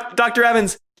 Dr.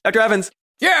 Evans. Dr. Evans.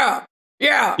 Yeah.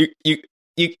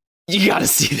 You gotta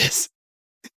see this.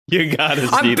 You gotta see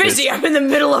this. I'm busy. I'm in the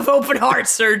middle of open heart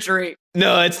surgery.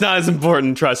 No, it's not as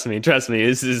important. Trust me.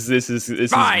 This is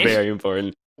very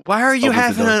important. Why are you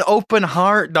having an open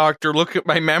heart, doctor? Look at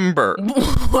my member.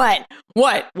 What?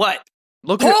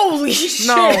 Look Holy shit!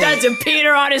 No. That's a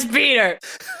Peter on his Peter.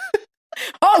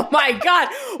 Oh my God!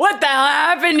 What the hell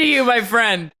happened to you, my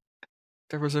friend?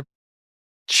 There was a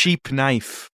cheap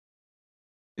knife.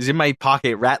 It's in my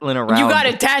pocket, rattling around. You got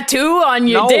a tattoo on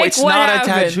your dick? No, it's what not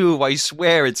happened? a tattoo. I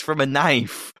swear, it's from a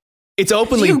knife. It's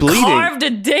openly bleeding. You carved a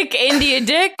dick into your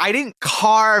dick? I didn't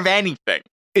carve anything.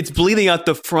 It's bleeding out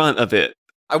the front of it.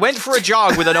 I went for a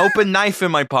jog with an open knife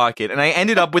in my pocket, and I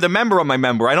ended up with a member on my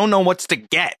member. I don't know what's to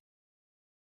get.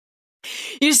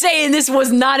 You're saying this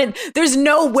was not in... There's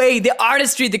no way the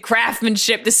artistry, the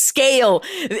craftsmanship, the scale,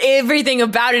 everything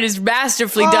about it is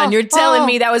masterfully done. You're telling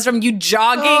me that was from you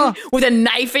jogging with a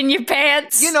knife in your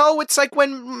pants? You know, it's like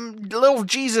when little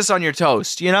Jesus on your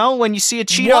toast, you know? When you see a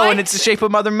Cheeto and it's the shape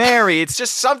of Mother Mary. It's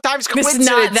just sometimes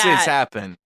coincidences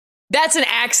happen. That's an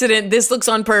accident. This looks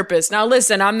on purpose. Now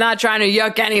listen, I'm not trying to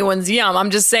yuck anyone's yum.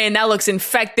 I'm just saying that looks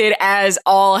infected as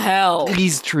all hell.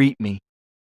 Please treat me.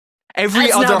 Every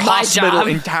That's other not my hospital job.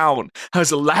 in town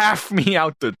has laughed me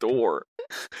out the door.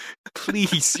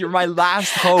 Please, you're my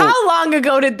last hope. How long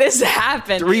ago did this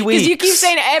happen? 3 weeks. Because you keep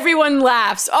saying everyone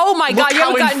laughs. Oh my God, Look you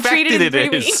how haven't gotten treated in 3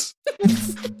 infected it weeks.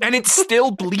 is. And it's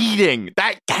still bleeding.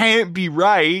 That can't be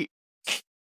right.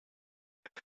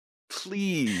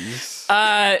 Please.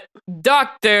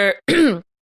 Dr.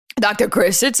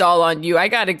 Chris, it's all on you. I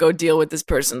gotta go deal with this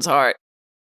person's heart.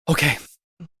 Okay.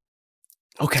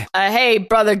 Hey,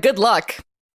 brother, good luck.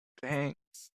 Thanks.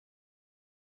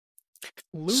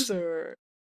 Loser.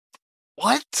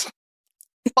 What?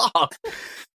 Fuck.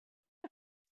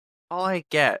 All I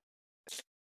get,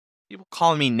 people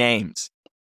calling me names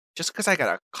just because I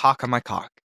got a cock on my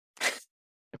cock,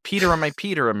 a Peter on my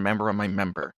Peter, a member on my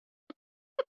member,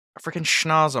 a freaking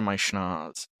schnoz on my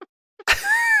schnoz.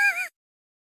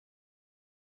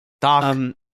 Doc,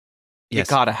 you yes.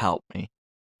 gotta help me.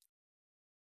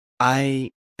 I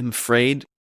am afraid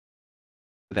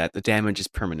that the damage is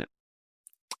permanent.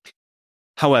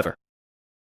 However,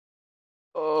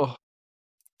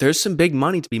 there's some big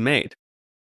money to be made.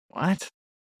 What?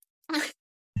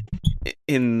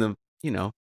 In the,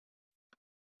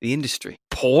 the industry.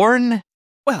 Porn?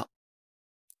 Well,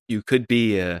 you could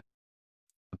be a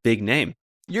big name.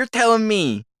 You're telling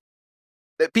me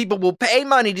that people will pay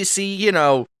money to see,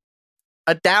 a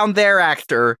down there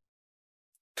actor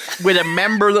with a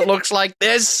member that looks like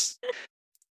this?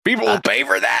 People will pay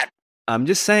for that. I'm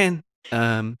just saying.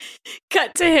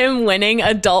 Cut to him winning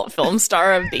Adult Film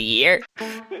Star of the Year.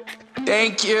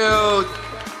 Thank you.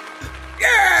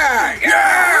 Yeah.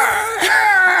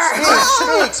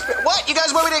 What? You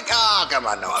guys want me to? Oh, come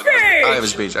on, no. I have a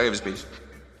speech.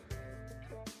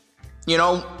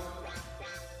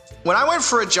 When I went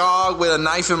for a jog with a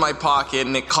knife in my pocket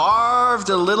and it carved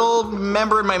a little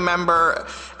member in my member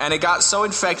and it got so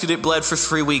infected it bled for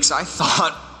 3 weeks, I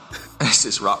thought, this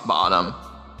is rock bottom.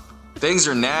 Things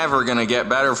are never gonna get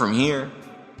better from here.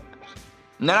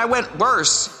 And then I went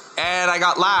worse and I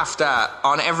got laughed at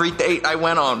on every date I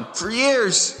went on for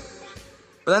years.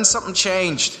 But then something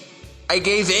changed. I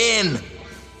gave in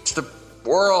to the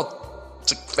world,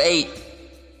 to fate.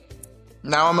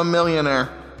 Now I'm a millionaire.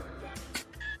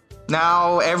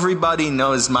 Now everybody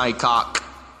knows my cock.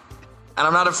 And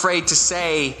I'm not afraid to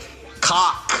say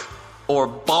cock or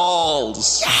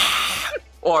balls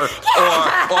or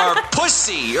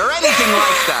pussy or anything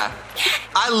like that.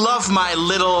 I love my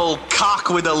little cock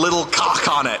with a little cock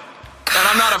on it. And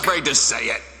I'm not afraid to say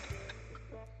it.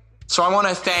 So I want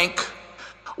to thank,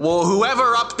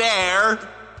 whoever up there,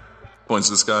 points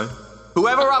to this guy,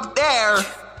 whoever up there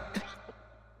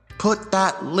put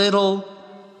that little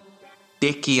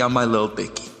dicky on my little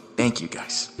dicky. Thank you,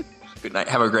 guys. Good night.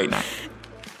 Have a great night.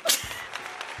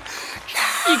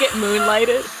 You get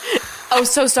moonlighted. Oh,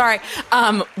 so sorry.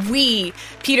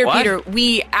 Peter,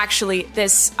 we actually,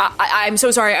 I'm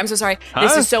so sorry. Huh?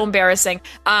 This is so embarrassing.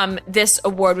 This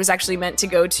award was actually meant to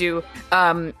go to,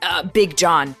 Big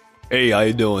John. Hey, how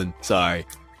you doing? Sorry.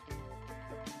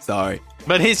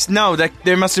 But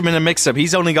there must have been a mix-up.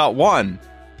 He's only got one.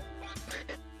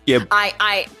 Yeah.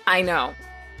 I know.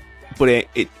 but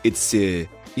it's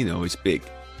it's big.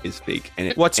 It's big. And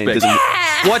it, What's and big? It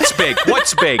doesn't- What's big?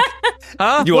 What's big?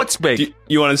 Huh? What's big?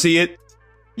 You want to see it?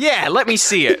 Yeah, let me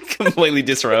see it. Completely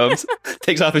disrobes.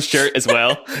 Takes off his shirt as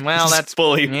well. Well, Just that's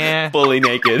fully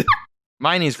naked.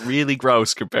 Mine is really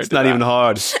gross compared It's to not that. even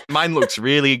hard. Mine looks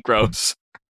really gross.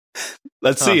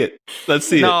 Let's see it. Let's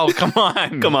see it. No, come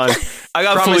on. Come on. I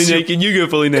got Promise fully naked. You go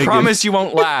fully naked. Promise you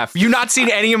won't laugh. You not seen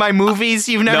any of my movies?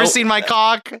 You've never Nope. seen my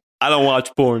cock? I don't watch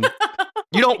porn.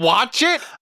 You don't watch it?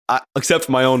 Except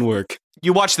for my own work.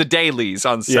 You watch the dailies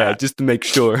on set. Yeah, just to make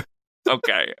sure.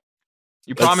 Okay.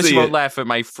 You Let's promise see you won't it. laugh at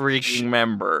my freaking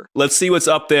member. Let's see what's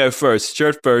up there first.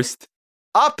 Shirt first.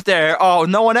 Up there? Oh,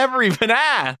 no one ever even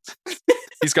asked.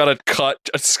 He's got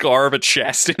a scar of a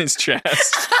chest in his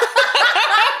chest.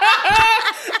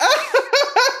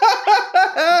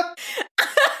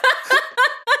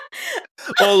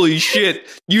 Holy shit.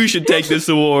 You should take this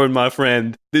award, my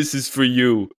friend. This is for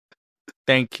you.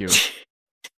 Thank you.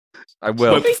 I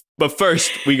will. But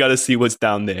first, we got to see what's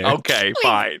down there. Okay,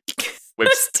 fine.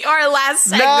 Let's do our last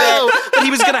segment. No, but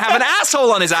he was going to have an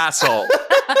asshole on his asshole.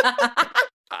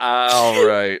 All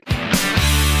right.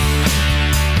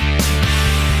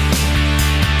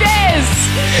 This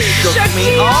Shook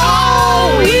me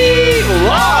all week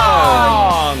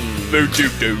long.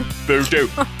 Boo-doo-doo, boo-doo.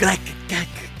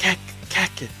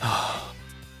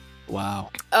 Wow.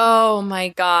 Oh my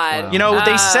god. You know,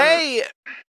 they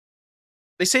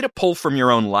say to pull from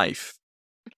your own life.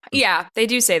 Yeah, they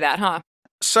do say that, huh?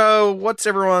 So, what's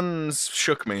everyone's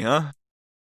shook me, huh?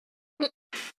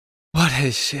 What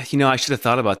is... I should have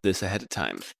thought about this ahead of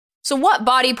time. So what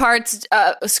body parts,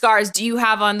 scars do you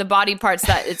have on the body parts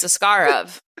that it's a scar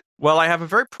of? Well, I have a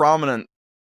very prominent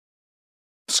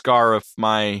scar of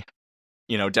my,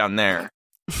 down there.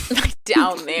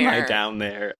 Down there. My down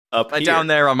there. Up My here. down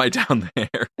there on my down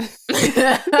there.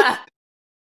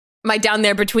 My down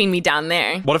there between me down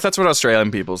there. What if that's what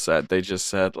Australian people said? They just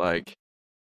said, like,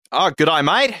 oh, good eye,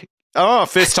 mate. Oh,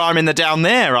 first time in the down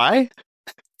there, eh?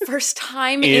 First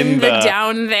time in the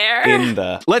down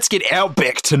there? Let's get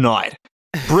Outback tonight.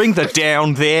 Bring the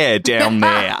down there.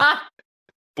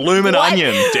 Bloomin' What?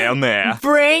 onion down there.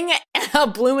 Bring a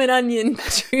bloomin' onion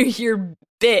to your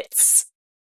bits.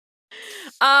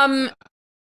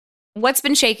 What's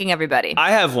been shaking everybody?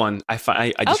 I have one. I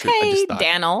just thought.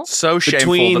 Daniel. So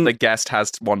shameful that the guest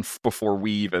has one before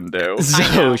we even do.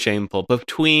 So shameful.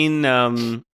 Between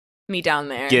Me down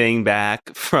there. getting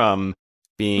back from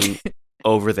being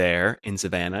over there in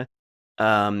Savannah,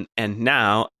 and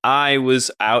now I was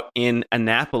out in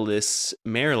Annapolis,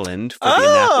 Maryland for the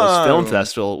Annapolis Film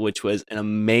Festival, which was an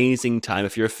amazing time.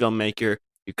 If you're a filmmaker,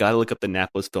 you've got to look up the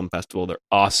Annapolis Film Festival. They're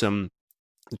awesome.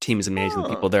 The team is amazing. The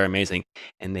people there are amazing.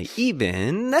 And they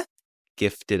even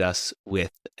gifted us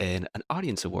with an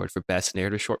audience award for Best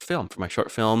Narrative Short Film for my short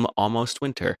film, Almost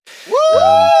Winter.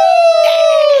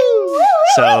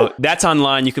 So that's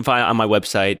online. You can find it on my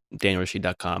website,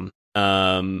 danielrashid.com.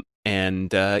 So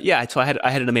I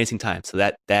had an amazing time. So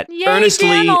that Yay,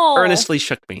 earnestly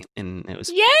shook me, and it was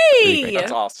really great.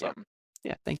 That's awesome.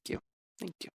 Yeah, thank you.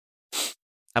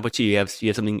 How about you? You have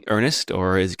something earnest,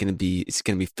 or is it gonna be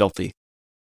filthy?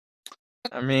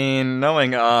 I mean,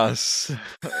 knowing us,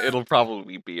 it'll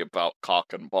probably be about cock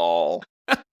and ball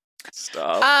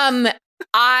stuff.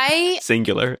 I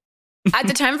Singular. at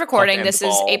the time of recording, Fuck this and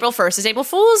is ball. April 1st. It's April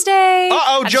Fool's Day.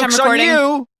 Uh-oh, At the time joke's of on recording-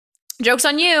 you. Joke's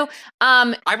on you.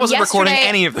 I wasn't recording yesterday-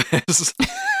 any of this.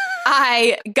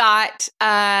 I got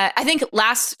I think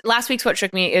last week's What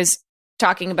Shook Me is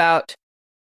talking about,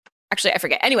 actually I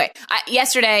forget. Anyway,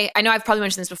 yesterday, I know I've probably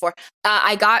mentioned this before,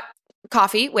 I got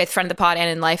coffee with friend of the pod and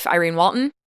in life, Irene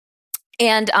Walton.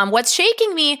 And what's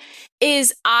shaking me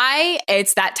is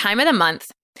it's that time of the month.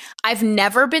 I've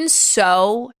never been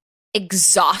so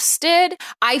exhausted.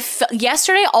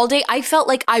 Yesterday all day, I felt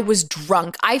like I was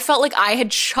drunk. I felt like I had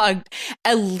chugged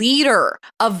a liter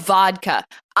of vodka.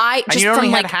 And you only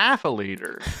had half a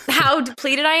liter. How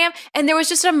depleted I am. And there was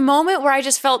just a moment where I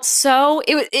just felt so,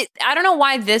 I don't know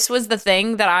why this was the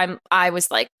thing that I was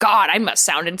like, God, I must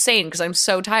sound insane because I'm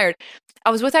so tired. I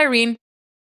was with Irene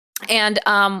and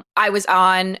I was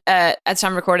on, at the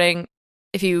time of recording,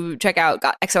 if you check out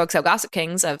XOXO Gossip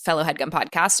Kings, a fellow Headgun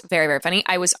podcast, very, very funny.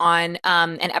 I was on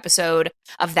an episode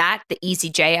of that, the Easy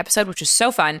J episode, which was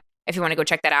so fun. If you want to go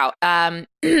check that out.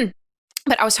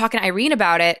 But I was talking to Irene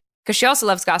about it because she also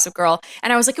loves Gossip Girl.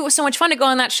 And I was like, it was so much fun to go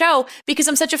on that show because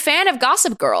I'm such a fan of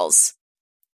Gossip Girls.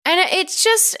 And it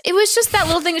was just that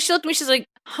little thing that she looked at me. She's like,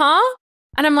 huh?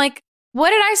 And I'm like, what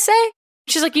did I say?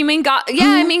 She's like, you mean,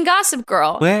 I mean Gossip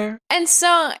Girl. Where? And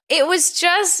so it was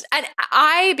just, and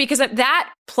because of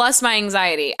that plus my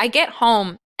anxiety, I get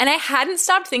home And I hadn't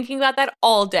stopped thinking about that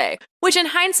all day, which in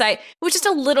hindsight was just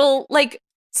a little like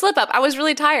slip up. I was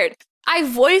really tired. I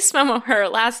voice memo her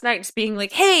last night just being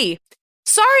like, hey,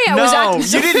 sorry I was acting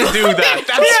so you didn't do that.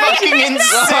 That's fucking insane.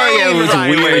 Sorry, I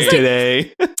was weird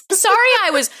today. Sorry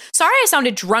I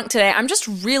sounded drunk today. I'm just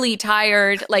really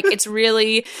tired. Like, it's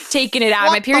really taking it out.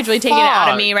 My period's really taking it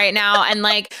out of me right now. And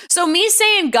like, so me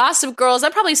saying Gossip Girls,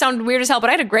 that probably sounded weird as hell, but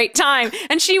I had a great time.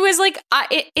 And she was like,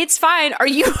 it's fine. Are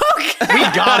you okay? We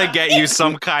gotta get you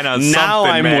some kind of now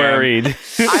something, I'm man. worried.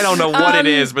 I don't know what it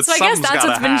is, but so I guess something's that's gotta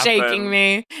what's been happen. shaking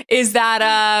me is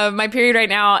that my period right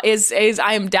now is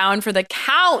I am down for the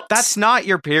count. That's not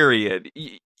your period.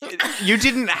 You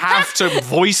didn't have to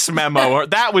voice memo her.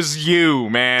 That was you,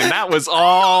 man. That was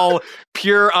all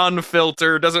pure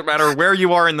unfiltered. Doesn't matter where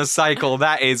you are in the cycle.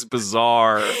 That is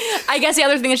bizarre. I guess the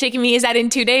other thing that's shaking me is that in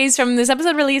 2 days from this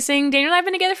episode releasing, Daniel and I have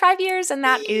been together 5 years, and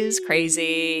that is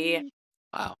crazy.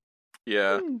 Wow.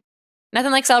 Yeah.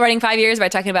 Nothing like celebrating 5 years by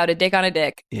talking about a dick on a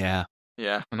dick. Yeah.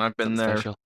 Yeah. And I've been That's there.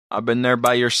 special. I've been there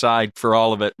by your side for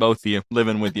all of it. Both of you.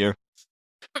 Living with you.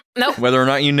 Nope. Whether or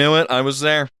not you knew it, I was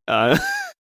there.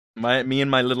 Me and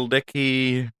my little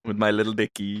dickie with my little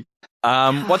dickie.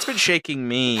 What's been shaking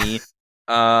me,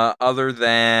 other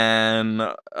than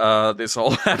this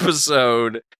whole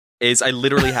episode, is I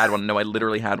literally had one. No, I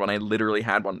literally had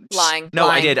one. Lying. No,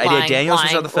 lying, I did. lying, Daniels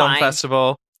was lying, at the film lying.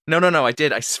 festival. No, I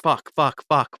did. Fuck.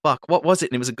 What was it?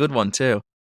 And it was a good one too.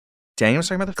 Daniel was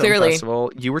talking about the film Clearly.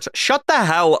 festival. You were shut the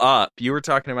hell up. You were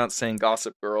talking about saying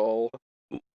Gossip Girl.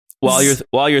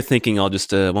 While you're thinking, I'll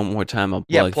just one more time. I'll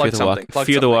plug plug Fear, something.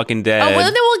 Fear the Walking Dead. Oh, well,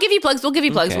 then we'll give you plugs. We'll give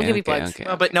you plugs.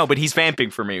 Okay. But he's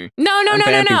vamping for me. No. I'm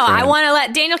vamping for I him. want to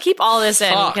let Daniel keep all this in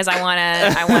because I want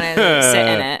to sit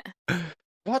in it.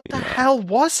 What the hell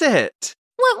was it?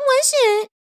 What was it?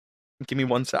 Give me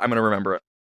 1 sec. I'm gonna remember it.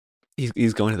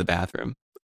 He's going to the bathroom.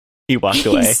 He walked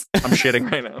away. I'm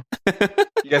shitting right now.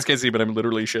 You guys can't see, but I'm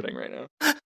literally shitting right now.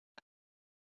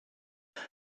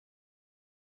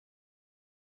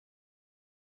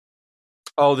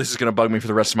 Oh, this is gonna bug me for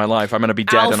the rest of my life. I'm gonna be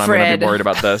dead, and I'm gonna be worried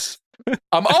about this.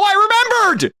 I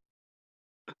remembered.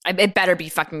 It better be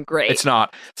fucking great. It's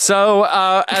not. So,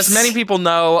 as many people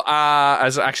know,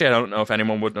 as actually, I don't know if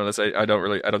anyone would know this. I don't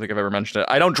think I've ever mentioned it.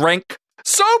 I don't drink.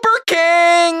 Sober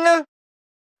King.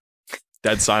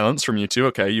 Dead silence from you two.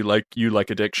 Okay, you like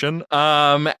addiction.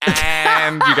 And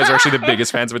you guys are actually the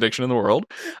biggest fans of addiction in the world.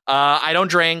 I don't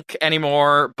drink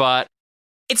anymore, but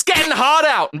it's getting hot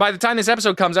out. And by the time this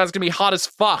episode comes out, it's gonna be hot as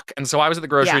fuck. And so I was at the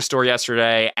grocery store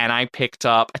yesterday, and I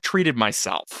treated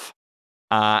myself.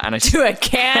 And I to a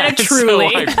can of Truly.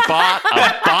 So I bought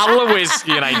a bottle of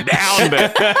whiskey and I downed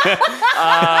it.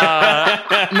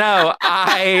 No,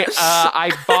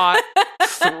 I bought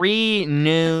 3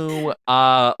 new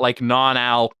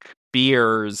non-alc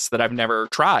beers that I've never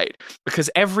tried, because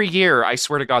every year, I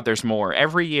swear to God, there's more.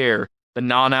 Every year, the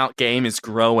non-alc game is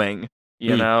growing.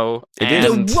 You know,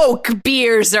 and the woke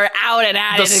beers are out and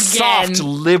at it again. The soft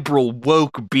liberal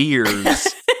woke beers.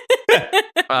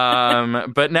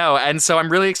 But no, and so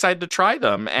I'm really excited to try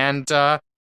them, and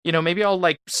maybe I'll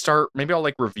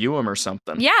review them or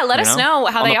something. Yeah, let us know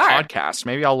how on they the are. Podcast.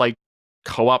 Maybe I'll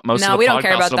co-op most of the we don't podcast.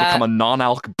 care about It'll that. become a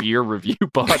non-alc beer review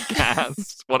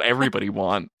podcast. What everybody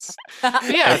wants.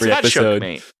 Yeah, Every that shook episode.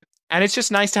 me, and it's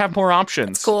just nice to have more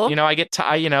options. That's cool. I get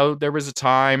to. There was a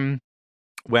time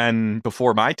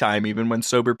before my time, even when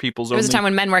sober people's There was a time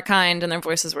when men were kind and their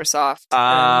voices were soft.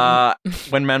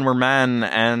 when men were men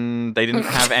and they didn't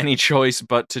have any choice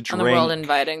but to On drink. the world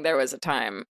inviting, there was a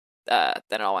time that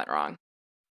it all went wrong.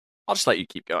 I'll just let you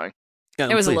keep going.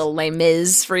 It was a little Les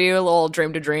Mis for you, a little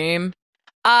dream to dream.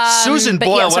 Susan but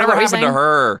Boyle, yeah, so whatever what were you happened to saying?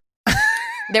 her?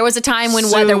 There was a time when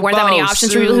there weren't that many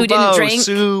options for people who didn't drink.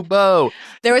 Subo.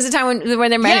 There was a time when there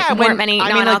weren't many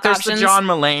non-alc there's options. the John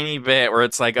Mulaney bit where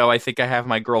it's like, oh, I think I have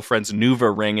my girlfriend's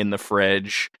Nuva ring in the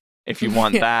fridge if you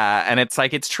want that. And it's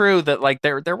like, it's true that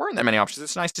there weren't that many options.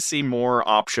 It's nice to see more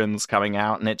options coming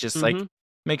out, and it just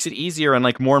makes it easier,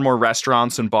 and more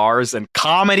restaurants and bars and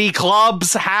comedy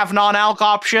clubs have non-alc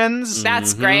options.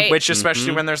 That's great. Which,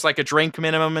 especially when there's a drink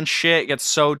minimum and shit, gets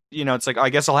so, it's like,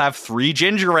 I guess I'll have 3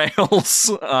 ginger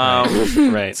ales.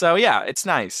 Right. So yeah, it's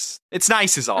nice. It's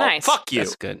nice is all. Nice. Fuck you.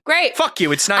 That's good. Great. Fuck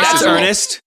you. It's nice That's is all.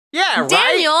 earnest. Yeah,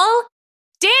 right?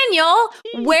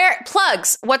 Daniel, where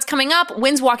plugs? What's coming up?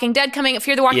 When's Walking Dead coming?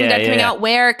 Fear the Walking Dead coming out?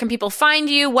 Where can people find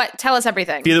you? Tell us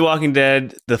everything. Fear the Walking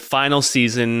Dead, the final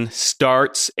season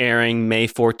starts airing May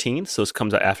 14th, so it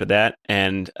comes out after that,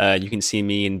 and you can see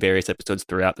me in various episodes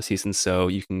throughout the season, so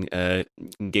you can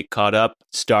get caught up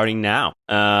starting now.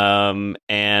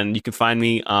 And you can find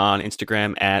me on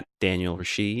Instagram at Daniel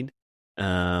Rashid.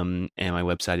 And my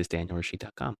website is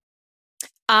danielrashid.com.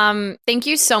 Thank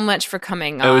you so much for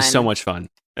coming on. It was so much fun.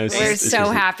 We're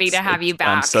so happy to have you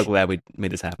back. I'm so glad we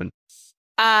made this happen.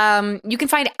 You can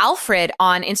find Alfred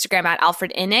on Instagram at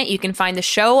AlfredInit. You can find the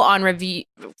show on review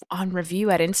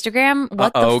at Instagram.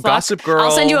 What the fuck? Gossip Girl.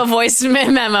 I'll send you a voice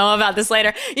memo about this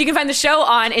later. You can find the show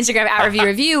on Instagram at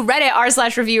ReviewReview, Reddit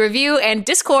r/ReviewReview, and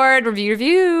Discord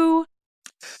ReviewReview.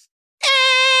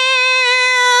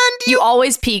 And you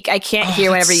always peak. I can't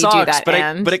hear whenever you do that.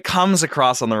 But it comes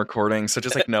across on the recording, so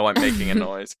just know I'm making a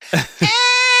noise.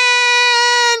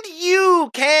 You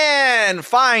can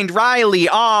find Riley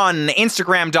on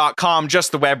Instagram.com,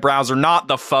 just the web browser, not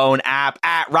the phone app,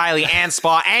 at Riley and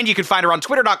Spa. And you can find her on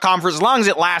Twitter.com for as long as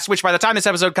it lasts, which by the time this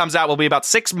episode comes out will be about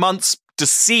 6 months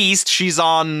deceased. She's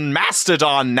on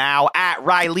Mastodon now, at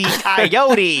Riley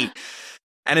Coyote.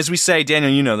 And as we say,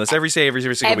 Daniel, you know this, every single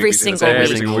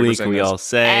week we all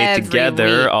say every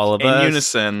together, week. all of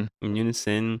us. In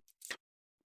unison.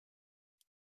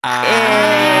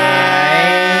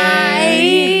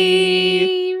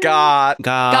 Got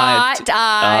down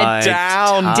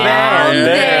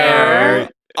there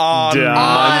on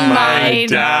my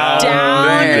down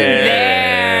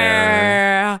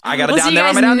there. I got a down there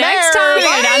on my down there. Next time, we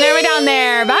got down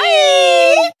there.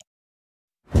 Bye.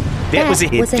 That was a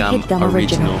HeadGum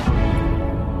original.